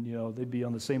healthy, and, they'd be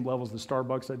on the same level as the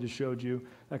Starbucks I just showed you.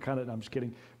 I'm just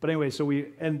kidding. But anyway,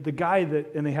 and the guy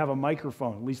and they have a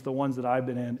microphone, at least the ones that I've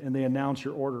been in, and they announce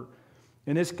your order.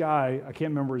 And this guy, I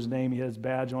can't remember his name, he had his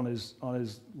badge on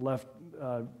his left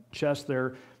chest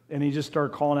there, and he just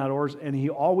started calling out orders, and he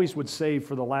always would say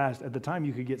at the time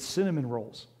you could get cinnamon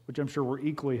rolls, which I'm sure were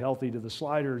equally healthy to the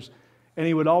sliders, and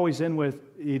he would always end with,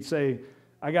 he'd say,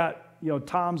 I got,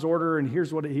 Tom's order, and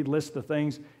here's what he'd list the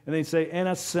things, and they'd say, and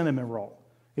a cinnamon roll.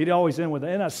 He'd always end with,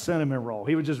 and a cinnamon roll.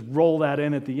 He would just roll that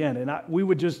in at the end, and we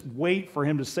would just wait for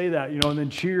him to say that, and then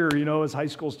cheer, as high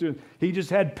school students. He just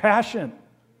had passion.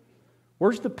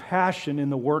 Where's the passion in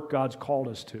the work God's called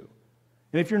us to?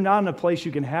 And if you're not in a place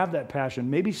you can have that passion,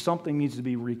 maybe something needs to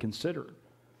be reconsidered.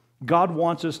 God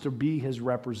wants us to be His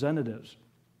representatives.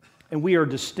 And we are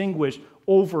distinguished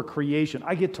over creation.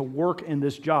 I get to work in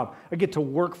this job. I get to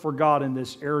work for God in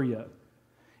this area.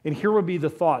 And here would be the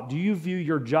thought. Do you view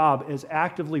your job as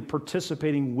actively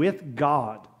participating with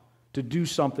God to do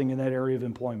something in that area of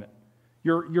employment?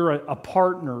 You're a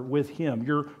partner with Him.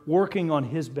 You're working on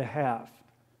His behalf.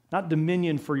 Not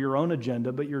dominion for your own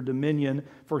agenda, but your dominion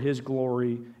for His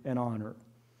glory and honor.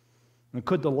 And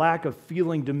could the lack of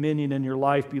feeling dominion in your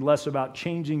life be less about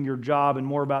changing your job and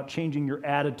more about changing your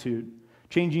attitude,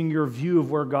 changing your view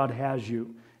of where God has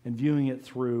you, and viewing it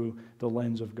through the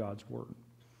lens of God's Word?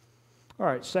 All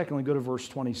right, secondly, go to verse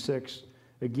 26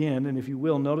 again, and if you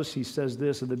will, notice he says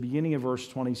this at the beginning of verse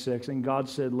 26, and God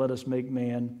said, let us make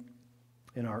man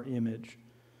in our image.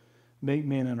 Make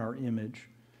man in our image.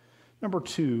 Number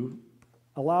two,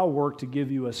 allow work to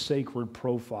give you a sacred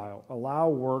profile. Allow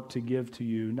work to give to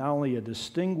you not only a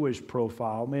distinguished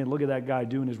profile, man, look at that guy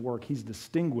doing his work, he's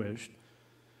distinguished,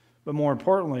 but more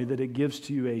importantly, that it gives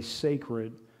to you a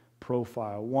sacred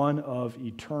profile, one of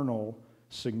eternal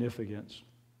significance.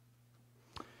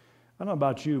 I don't know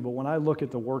about you, but when I look at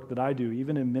the work that I do,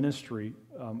 even in ministry,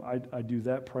 I do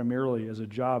that primarily as a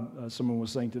job. Someone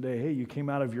was saying today, hey, you came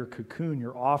out of your cocoon,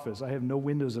 your office. I have no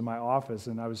windows in my office.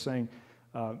 And I was saying,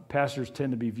 pastors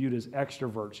tend to be viewed as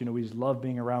extroverts. We just love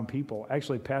being around people.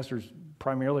 Actually, pastors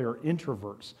primarily are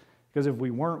introverts, because if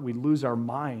we weren't, we'd lose our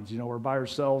minds. We're by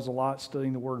ourselves a lot,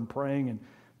 studying the Word and praying. And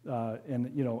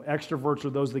extroverts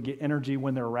are those that get energy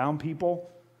when they're around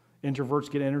people. Introverts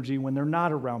get energy when they're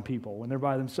not around people, when they're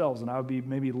by themselves, and I would be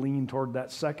maybe lean toward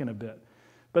that second a bit.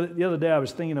 But the other day I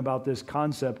was thinking about this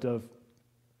concept of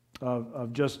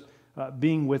just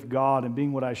being with God and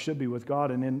being what I should be with God,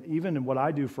 and then even in what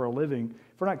I do for a living,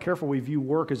 if we're not careful, we view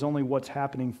work as only what's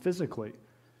happening physically.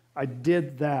 I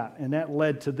did that, and that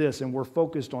led to this, and we're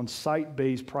focused on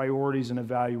sight-based priorities and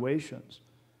evaluations.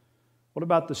 What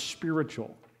about the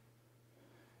spiritual?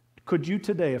 Could you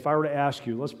today, if I were to ask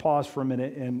you, let's pause for a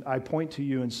minute, and I point to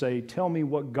you and say, tell me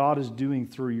what God is doing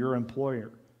through your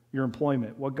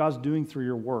employment, what God's doing through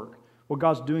your work, what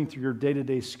God's doing through your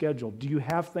day-to-day schedule. Do you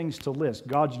have things to list?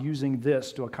 God's using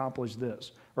this to accomplish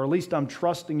this. Or at least I'm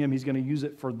trusting Him, He's going to use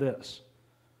it for this.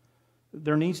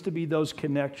 There needs to be those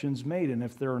connections made, and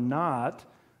if they're not,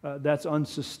 that's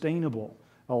unsustainable.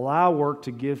 Allow work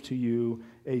to give to you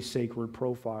a sacred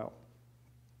profile.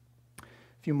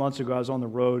 A few months ago, I was on the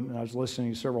road, and I was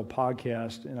listening to several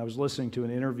podcasts, and I was listening to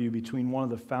an interview between one of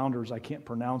the founders, I can't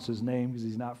pronounce his name because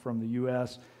he's not from the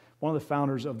U.S., one of the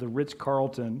founders of the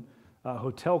Ritz-Carlton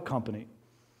hotel company.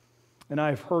 And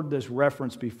I've heard this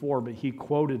reference before, but he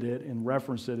quoted it and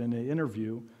referenced it in an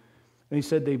interview. And he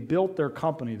said they built their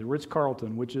company, the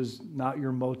Ritz-Carlton, which is not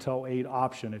your Motel 8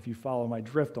 option, if you follow my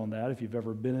drift on that, if you've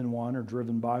ever been in one or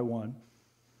driven by one.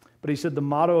 But he said the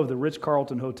motto of the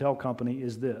Ritz-Carlton Hotel Company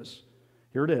is this.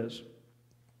 Here it is.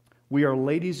 We are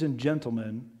ladies and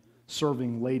gentlemen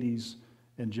serving ladies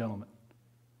and gentlemen.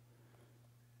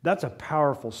 That's a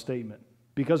powerful statement,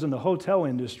 because in the hotel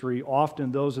industry,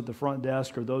 often those at the front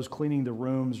desk or those cleaning the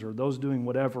rooms or those doing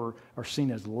whatever are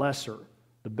seen as lesser.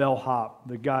 The bellhop,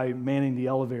 the guy manning the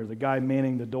elevator, the guy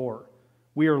manning the door.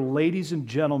 We are ladies and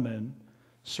gentlemen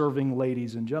serving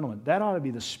ladies and gentlemen. That ought to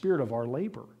be the spirit of our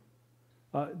labor.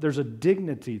 There's a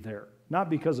dignity there. Not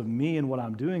because of me and what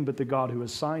I'm doing, but the God who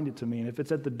assigned it to me. And if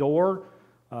it's at the door,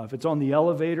 if it's on the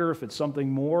elevator, if it's something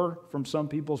more from some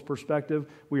people's perspective,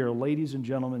 we are ladies and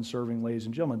gentlemen serving ladies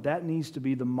and gentlemen. That needs to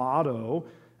be the motto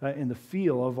and the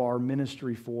feel of our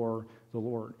ministry for the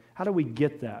Lord. How do we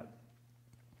get that?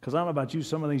 Because I don't know about you,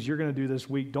 some of the things you're going to do this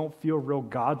week don't feel real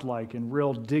godlike and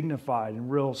real dignified and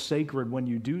real sacred when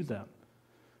you do them.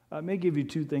 I may give you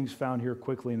two things found here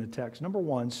quickly in the text. Number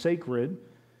one, sacred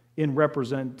in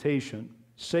representation.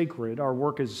 Sacred, our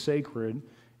work is sacred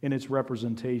in its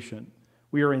representation.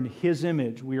 We are in His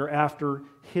image. We are after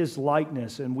His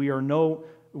likeness, and we are no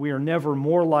we are never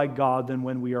more like God than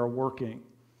when we are working.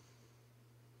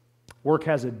 Work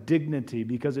has a dignity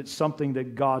because it's something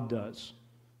that God does.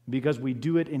 Because we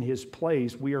do it in His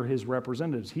place, we are His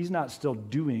representatives. He's not still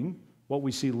doing what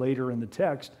we see later in the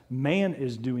text. Man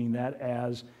is doing that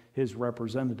as His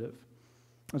representative.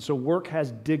 And so work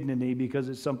has dignity because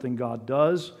it's something God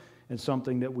does and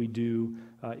something that we do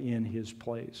in His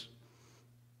place.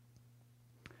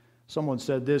 Someone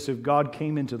said this, if God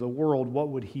came into the world, what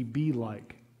would He be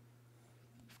like?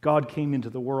 If God came into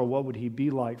the world, what would He be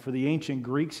like? For the ancient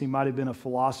Greeks, He might have been a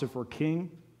philosopher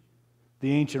king.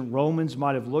 The ancient Romans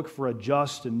might have looked for a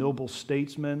just and noble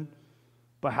statesman.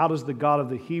 But how does the God of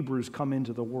the Hebrews come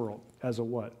into the world? As a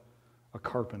what? A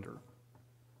carpenter.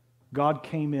 God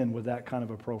came in with that kind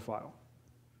of a profile.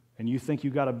 And you think you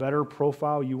got a better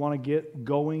profile you want to get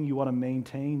going, you want to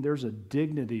maintain, there's a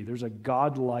dignity, there's a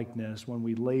God-likeness when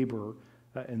we labor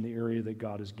in the area that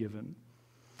God has given.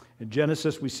 In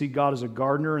Genesis, we see God as a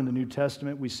gardener. In the New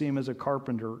Testament, we see Him as a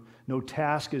carpenter. No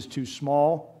task is too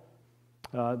small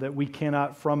that we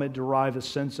cannot from it derive a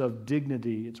sense of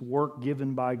dignity. It's work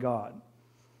given by God.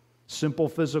 Simple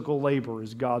physical labor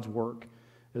is God's work,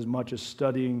 as much as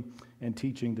studying and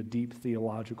teaching the deep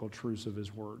theological truths of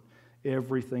His Word.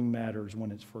 Everything matters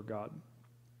when it's for God.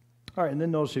 All right, and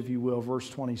then notice, if you will, verse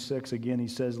 26, again, He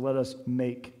says, let us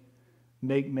make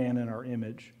man in our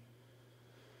image.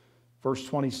 Verse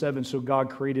 27, so God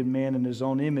created man in His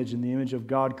own image. In the image of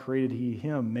God created He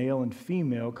him. Male and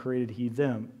female created He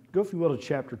them. Go, if you will, to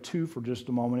chapter 2 for just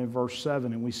a moment in verse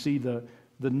 7, and we see the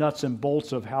nuts and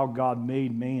bolts of how God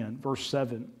made man. Verse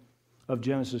 7 of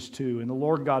Genesis 2, and the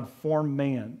Lord God formed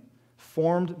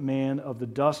man of the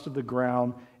dust of the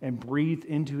ground and breathed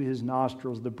into his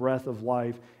nostrils the breath of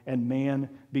life, and man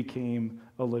became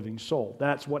a living soul.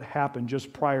 That's what happened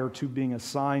just prior to being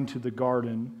assigned to the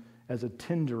garden as a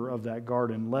tender of that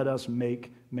garden. Let us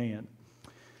make man.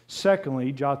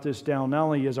 Secondly, jot this down, not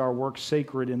only is our work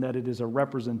sacred in that it is a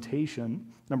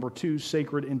representation, number two,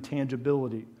 sacred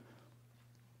intangibility.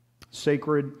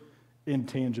 Sacred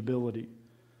intangibility.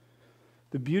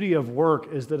 The beauty of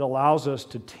work is that it allows us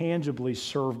to tangibly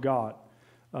serve God.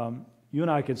 You and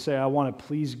I could say, I want to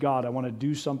please God. I want to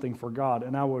do something for God.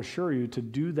 And I will assure you, to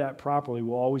do that properly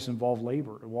will always involve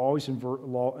labor. It will always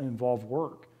involve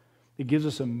work. It gives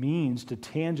us a means to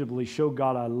tangibly show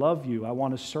God, I love you. I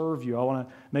want to serve you. I want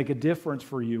to make a difference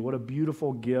for you. What a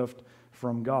beautiful gift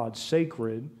from God.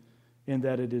 Sacred in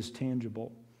that it is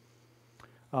tangible.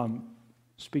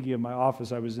 Speaking of my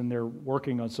office, I was in there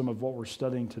working on some of what we're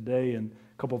studying today, and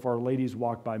a couple of our ladies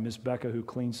walked by, Miss Becca, who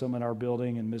cleans some in our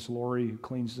building, and Miss Lori, who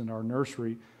cleans in our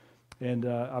nursery. And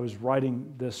I was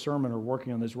writing this sermon or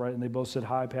working on this, right? And they both said,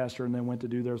 hi, Pastor, and then went to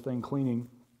do their thing cleaning.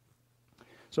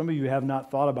 Some of you have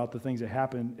not thought about the things that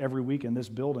happen every week in this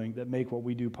building that make what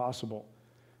we do possible.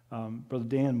 Brother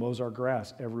Dan mows our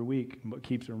grass every week.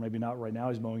 Keeps, or maybe not right now,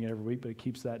 he's mowing it every week, but it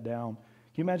keeps that down.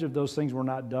 Can you imagine if those things were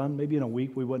not done? Maybe in a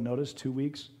week we wouldn't notice, 2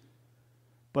 weeks.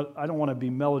 But I don't want to be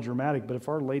melodramatic, but if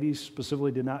our ladies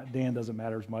specifically did not, Dan doesn't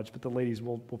matter as much, but the ladies,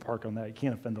 we'll park on that. You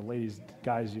can't offend the ladies,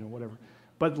 guys, whatever.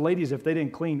 But ladies, if they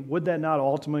didn't clean, would that not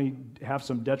ultimately have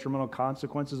some detrimental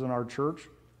consequences in our church?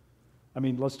 I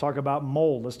mean, let's talk about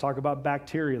mold. Let's talk about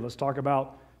bacteria. Let's talk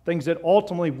about things that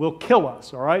ultimately will kill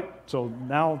us, all right? So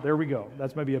now, there we go.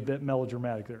 That's maybe a bit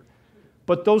melodramatic there.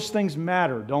 But those things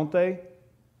matter, don't they?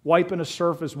 Wiping a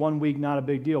surface 1 week, not a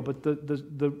big deal. But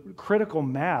the critical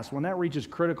mass, when that reaches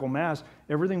critical mass,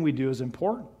 everything we do is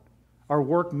important. Our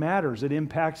work matters. It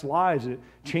impacts lives. It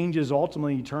changes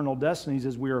ultimately eternal destinies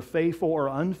as we are faithful or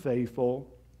unfaithful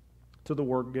to the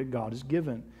work that God has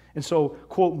given. And so,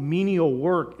 quote, menial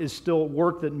work is still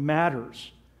work that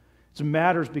matters. It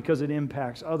matters because it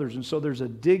impacts others. And so there's a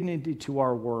dignity to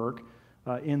our work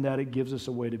in that it gives us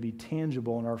a way to be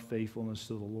tangible in our faithfulness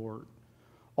to the Lord.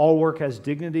 All work has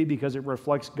dignity because it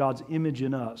reflects God's image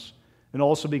in us, and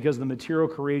also because the material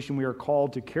creation we are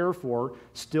called to care for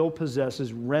still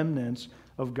possesses remnants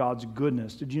of God's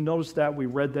goodness. Did you notice that? We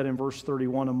read that in verse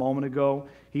 31 a moment ago.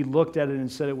 He looked at it and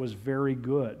said it was very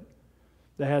good.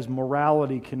 That has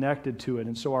morality connected to it.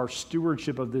 And so our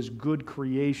stewardship of this good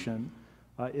creation,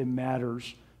 it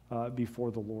matters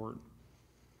before the Lord.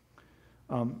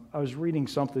 I was reading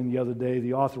something the other day.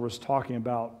 The author was talking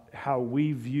about how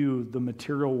we view the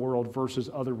material world versus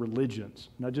other religions.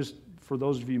 Now, just for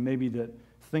those of you maybe that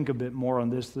think a bit more on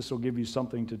this will give you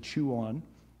something to chew on.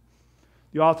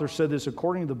 The author said this,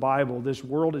 according to the Bible, this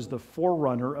world is the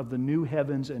forerunner of the new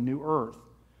heavens and new earth,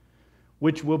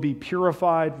 which will be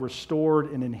purified,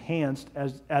 restored, and enhanced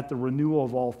at the renewal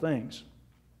of all things.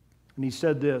 And he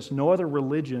said this, no other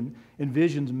religion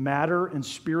envisions matter and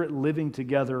spirit living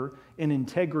together in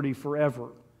integrity forever.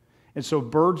 And so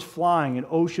birds flying and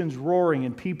oceans roaring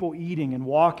and people eating and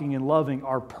walking and loving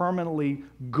are permanently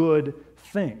good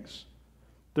things.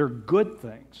 They're good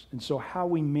things. And so how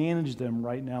we manage them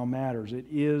right now matters. It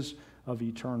is of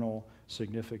eternal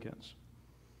significance.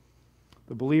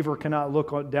 The believer cannot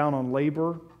look down on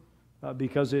labor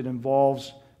because it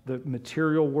involves the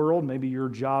material world. Maybe your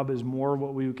job is more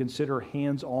what we would consider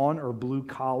hands-on or blue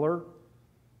collar.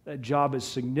 That job is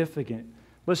significant.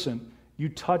 Listen, you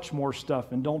touch more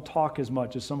stuff and don't talk as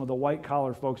much as some of the white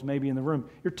collar folks maybe in the room.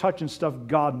 You're touching stuff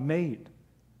God made.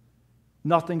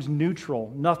 Nothing's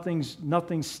neutral. Nothing's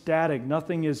static.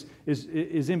 Nothing is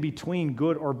in between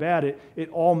good or bad. It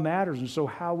all matters. And so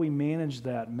how we manage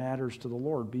that matters to the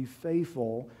Lord. Be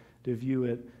faithful to view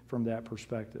it from that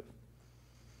perspective.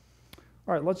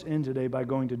 All right, let's end today by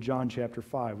going to John chapter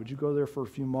 5. Would you go there for a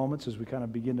few moments as we kind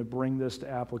of begin to bring this to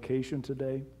application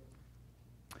today?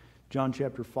 John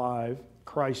chapter 5,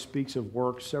 Christ speaks of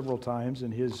work several times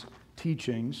in his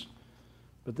teachings,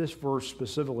 but this verse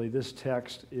specifically, this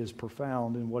text is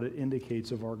profound in what it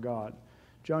indicates of our God.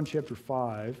 John chapter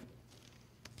 5,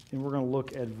 and we're going to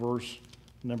look at verse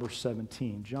number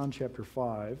 17. John chapter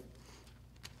 5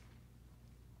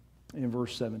 and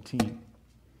verse 17.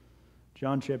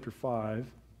 John chapter 5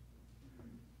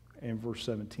 and verse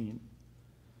 17.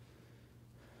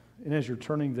 And as you're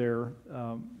turning there,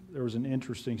 there was an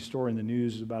interesting story in the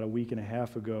news about a week and a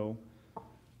half ago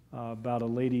about a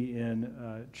lady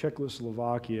in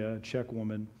Czechoslovakia, a Czech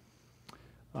woman.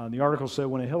 The article said,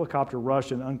 when a helicopter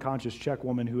rushed an unconscious Czech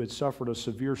woman who had suffered a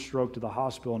severe stroke to the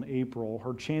hospital in April,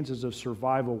 her chances of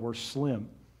survival were slim.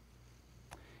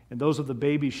 And those of the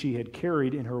baby she had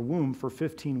carried in her womb for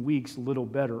 15 weeks, little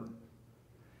better.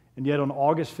 And yet on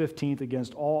August 15th,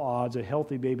 against all odds, a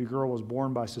healthy baby girl was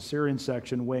born by cesarean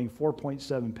section, weighing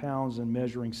 4.7 pounds and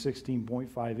measuring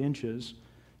 16.5 inches.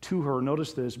 To her,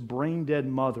 notice this, brain-dead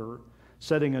mother,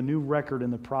 setting a new record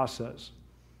in the process.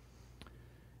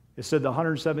 It said the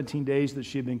 117 days that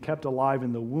she had been kept alive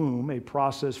in the womb, a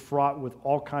process fraught with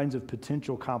all kinds of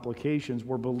potential complications,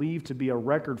 were believed to be a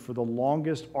record for the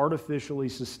longest artificially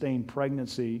sustained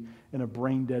pregnancy in a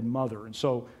brain-dead mother. And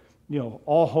so,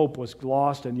 all hope was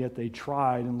lost, and yet they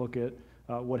tried, and look at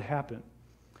what happened.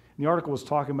 And the article was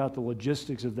talking about the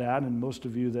logistics of that, and most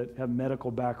of you that have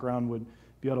medical background would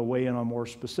be able to weigh in on more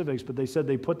specifics, but they said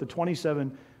they put the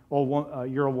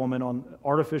 27-year-old woman on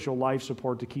artificial life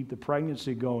support to keep the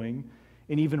pregnancy going,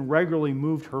 and even regularly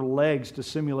moved her legs to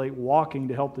simulate walking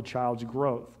to help the child's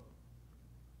growth.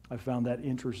 I found that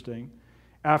interesting.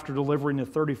 After delivering the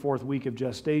 34th week of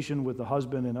gestation with the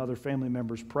husband and other family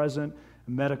members present,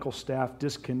 medical staff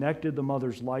disconnected the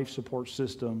mother's life support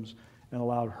systems and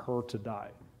allowed her to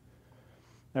die.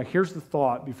 Now, here's the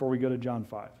thought before we go to John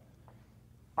 5.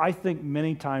 I think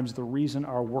many times the reason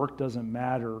our work doesn't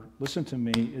matter, listen to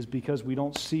me, is because we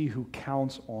don't see who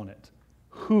counts on it.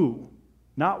 Who,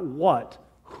 not what,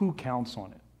 who counts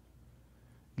on it.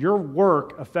 Your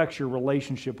work affects your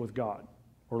relationship with God,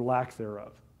 or lack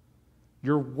thereof.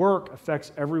 Your work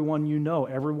affects everyone you know,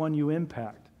 everyone you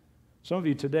impact. Some of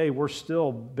you today, we're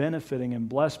still benefiting and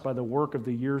blessed by the work of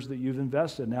the years that you've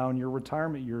invested now in your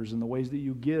retirement years and the ways that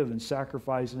you give and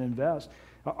sacrifice and invest.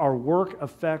 Our work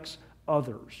affects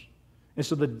others. And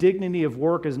so the dignity of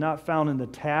work is not found in the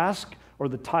task or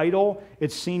the title.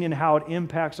 It's seen in how it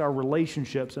impacts our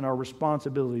relationships and our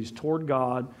responsibilities toward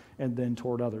God and then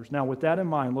toward others. Now, with that in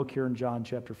mind, look here in John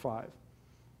chapter 5.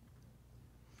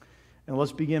 And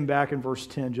let's begin back in verse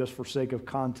 10 just for sake of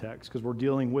context, because we're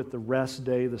dealing with the rest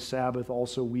day. The Sabbath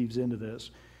also weaves into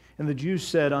this. And the Jews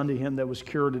said unto him that was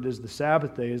cured, it is the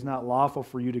Sabbath day, it is not lawful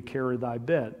for you to carry thy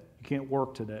bed. You can't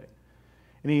work today.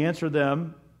 And he answered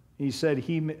them, he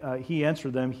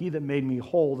answered them, he that made me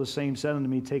whole, the same said unto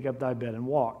me, take up thy bed and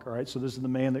walk. All right, so this is the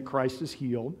man that Christ has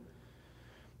healed.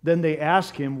 Then they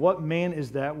ask him, what man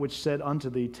is that which said unto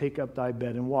thee, take up thy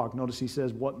bed and walk? Notice he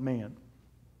says, what man?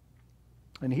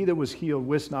 And he that was healed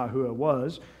wist not who it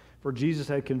was, for Jesus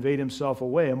had conveyed himself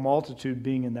away, a multitude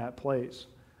being in that place.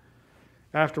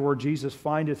 Afterward Jesus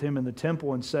findeth him in the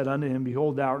temple and said unto him,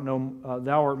 behold,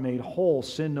 thou art made whole,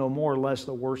 sin no more, lest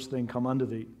the worst thing come unto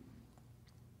thee.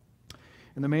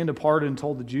 And the man departed and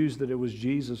told the Jews that it was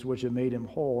Jesus which had made him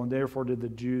whole, and therefore did the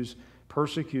Jews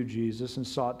persecute Jesus and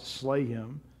sought to slay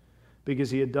him,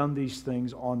 because he had done these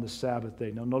things on the Sabbath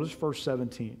day. Now notice verse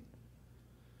 17.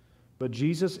 But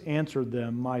Jesus answered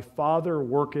them, my Father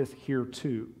worketh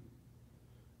hereto,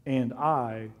 and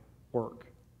I work.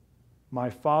 My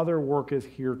Father worketh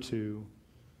hereto,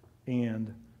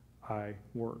 and I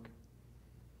work.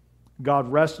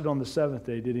 God rested on the seventh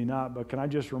day, did he not? But can I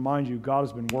just remind you, God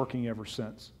has been working ever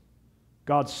since.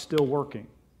 God's still working.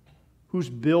 Who's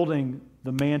building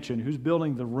the mansion? Who's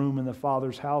building the room in the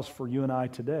Father's house for you and I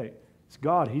today? It's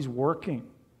God. He's working.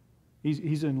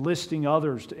 He's enlisting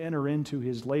others to enter into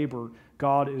his labor.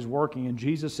 God is working. And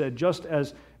Jesus said, just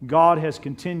as God has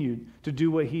continued to do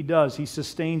what he does, he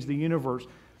sustains the universe.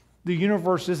 The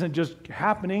universe isn't just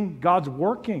happening, God's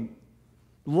working.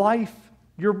 Life,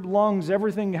 your lungs,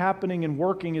 everything happening and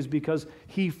working is because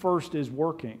he first is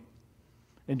working.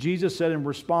 And Jesus said in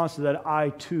response to that, I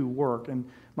too work. And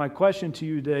my question to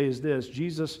you today is this.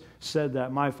 Jesus said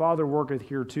that, my Father worketh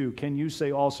here too. Can you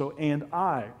say also, and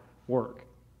I work?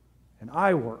 And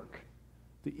I work.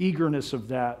 The eagerness of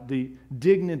that, the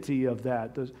dignity of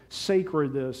that, the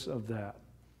sacredness of that.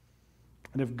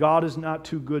 And if God is not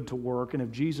too good to work, and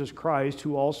if Jesus Christ,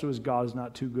 who also is God, is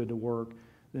not too good to work,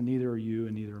 then neither are you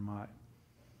and neither am I.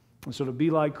 And so to be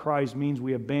like Christ means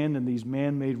we abandon these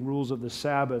man-made rules of the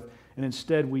Sabbath, and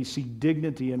instead we see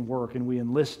dignity in work, and we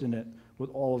enlist in it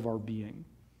with all of our being.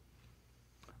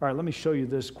 All right, let me show you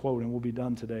this quote, and we'll be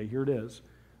done today. Here it is.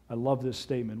 I love this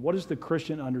statement. What is the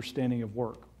Christian understanding of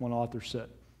work? One author said,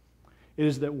 it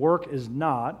is that work is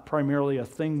not primarily a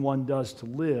thing one does to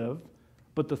live,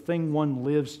 but the thing one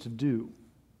lives to do.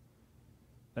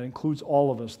 That includes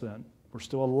all of us then. We're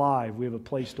still alive. We have a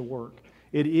place to work.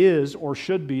 It is, or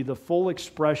should be, the full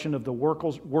expression of the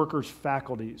worker's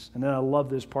faculties. And then I love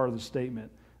this part of the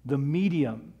statement. The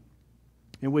medium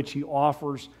in which he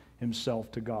offers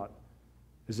himself to God.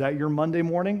 Is that your Monday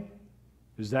morning?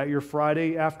 Is that your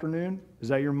Friday afternoon? Is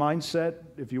that your mindset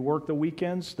if you work the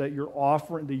weekends, that you're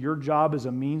offering, that your job is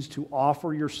a means to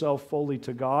offer yourself fully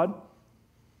to God?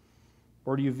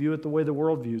 Or do you view it the way the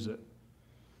world views it?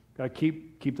 Got to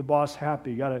keep the boss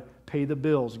happy. Got to pay the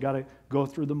bills. Got to go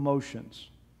through the motions.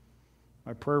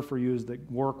 My prayer for you is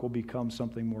that work will become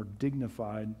something more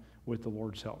dignified with the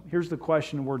Lord's help. Here's the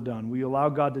question, and we're done. Will you allow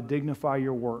God to dignify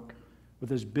your work with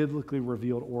his biblically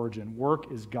revealed origin?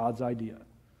 Work is God's idea.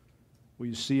 Will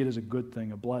you see it as a good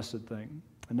thing, a blessed thing?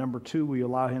 And number two, will you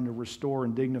allow him to restore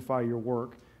and dignify your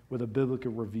work with a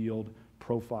biblically revealed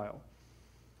profile?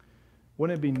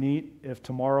 Wouldn't it be neat if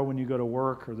tomorrow when you go to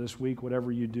work or this week,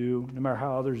 whatever you do, no matter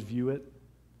how others view it,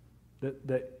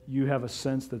 that you have a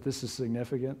sense that this is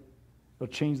significant?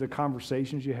 It'll change the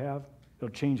conversations you have. It'll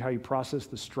change how you process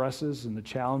the stresses and the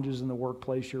challenges in the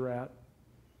workplace you're at.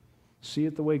 See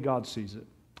it the way God sees it.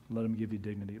 Let him give you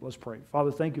dignity. Let's pray.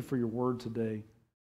 Father, thank you for your word today.